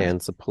 yes,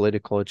 and the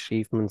political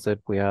achievements that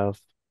we have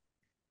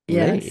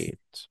yes, made.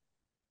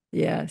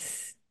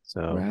 yes.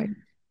 So, Right.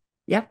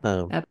 Yep,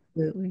 um,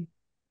 absolutely.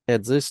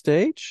 at this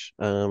stage,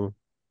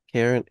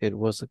 Caryn, it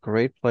was a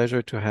great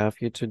pleasure to have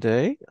you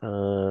today.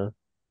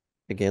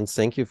 Again,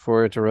 thank you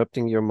for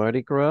interrupting your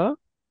Mardi Gras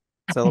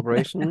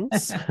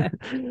celebrations.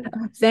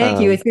 Thank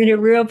you. Um, It's been a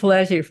real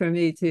pleasure for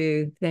me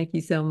too. Thank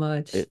you so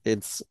much.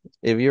 it's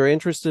if you're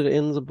interested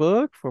in the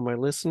book for my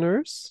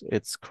listeners,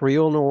 it's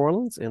Creole New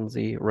Orleans in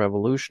the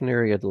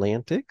Revolutionary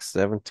Atlantic,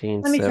 Let me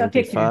show a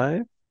picture.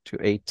 1775 to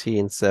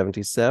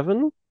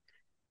 1877.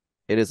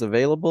 It is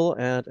available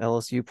at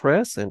LSU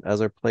Press and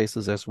other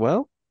places as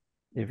well.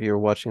 If you're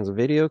watching the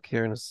video,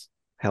 Caryn has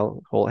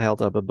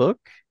held up a book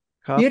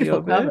copy Beautiful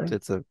of it. cover.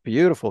 It's a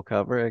beautiful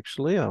cover,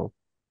 actually. I'll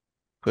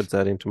put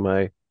that into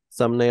my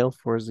thumbnail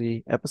for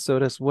the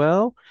episode as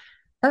well.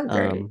 Oh,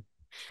 great. Um,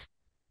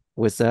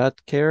 with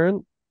that,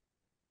 Caryn,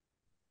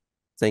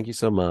 thank you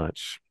so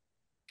much.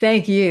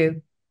 Thank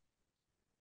you.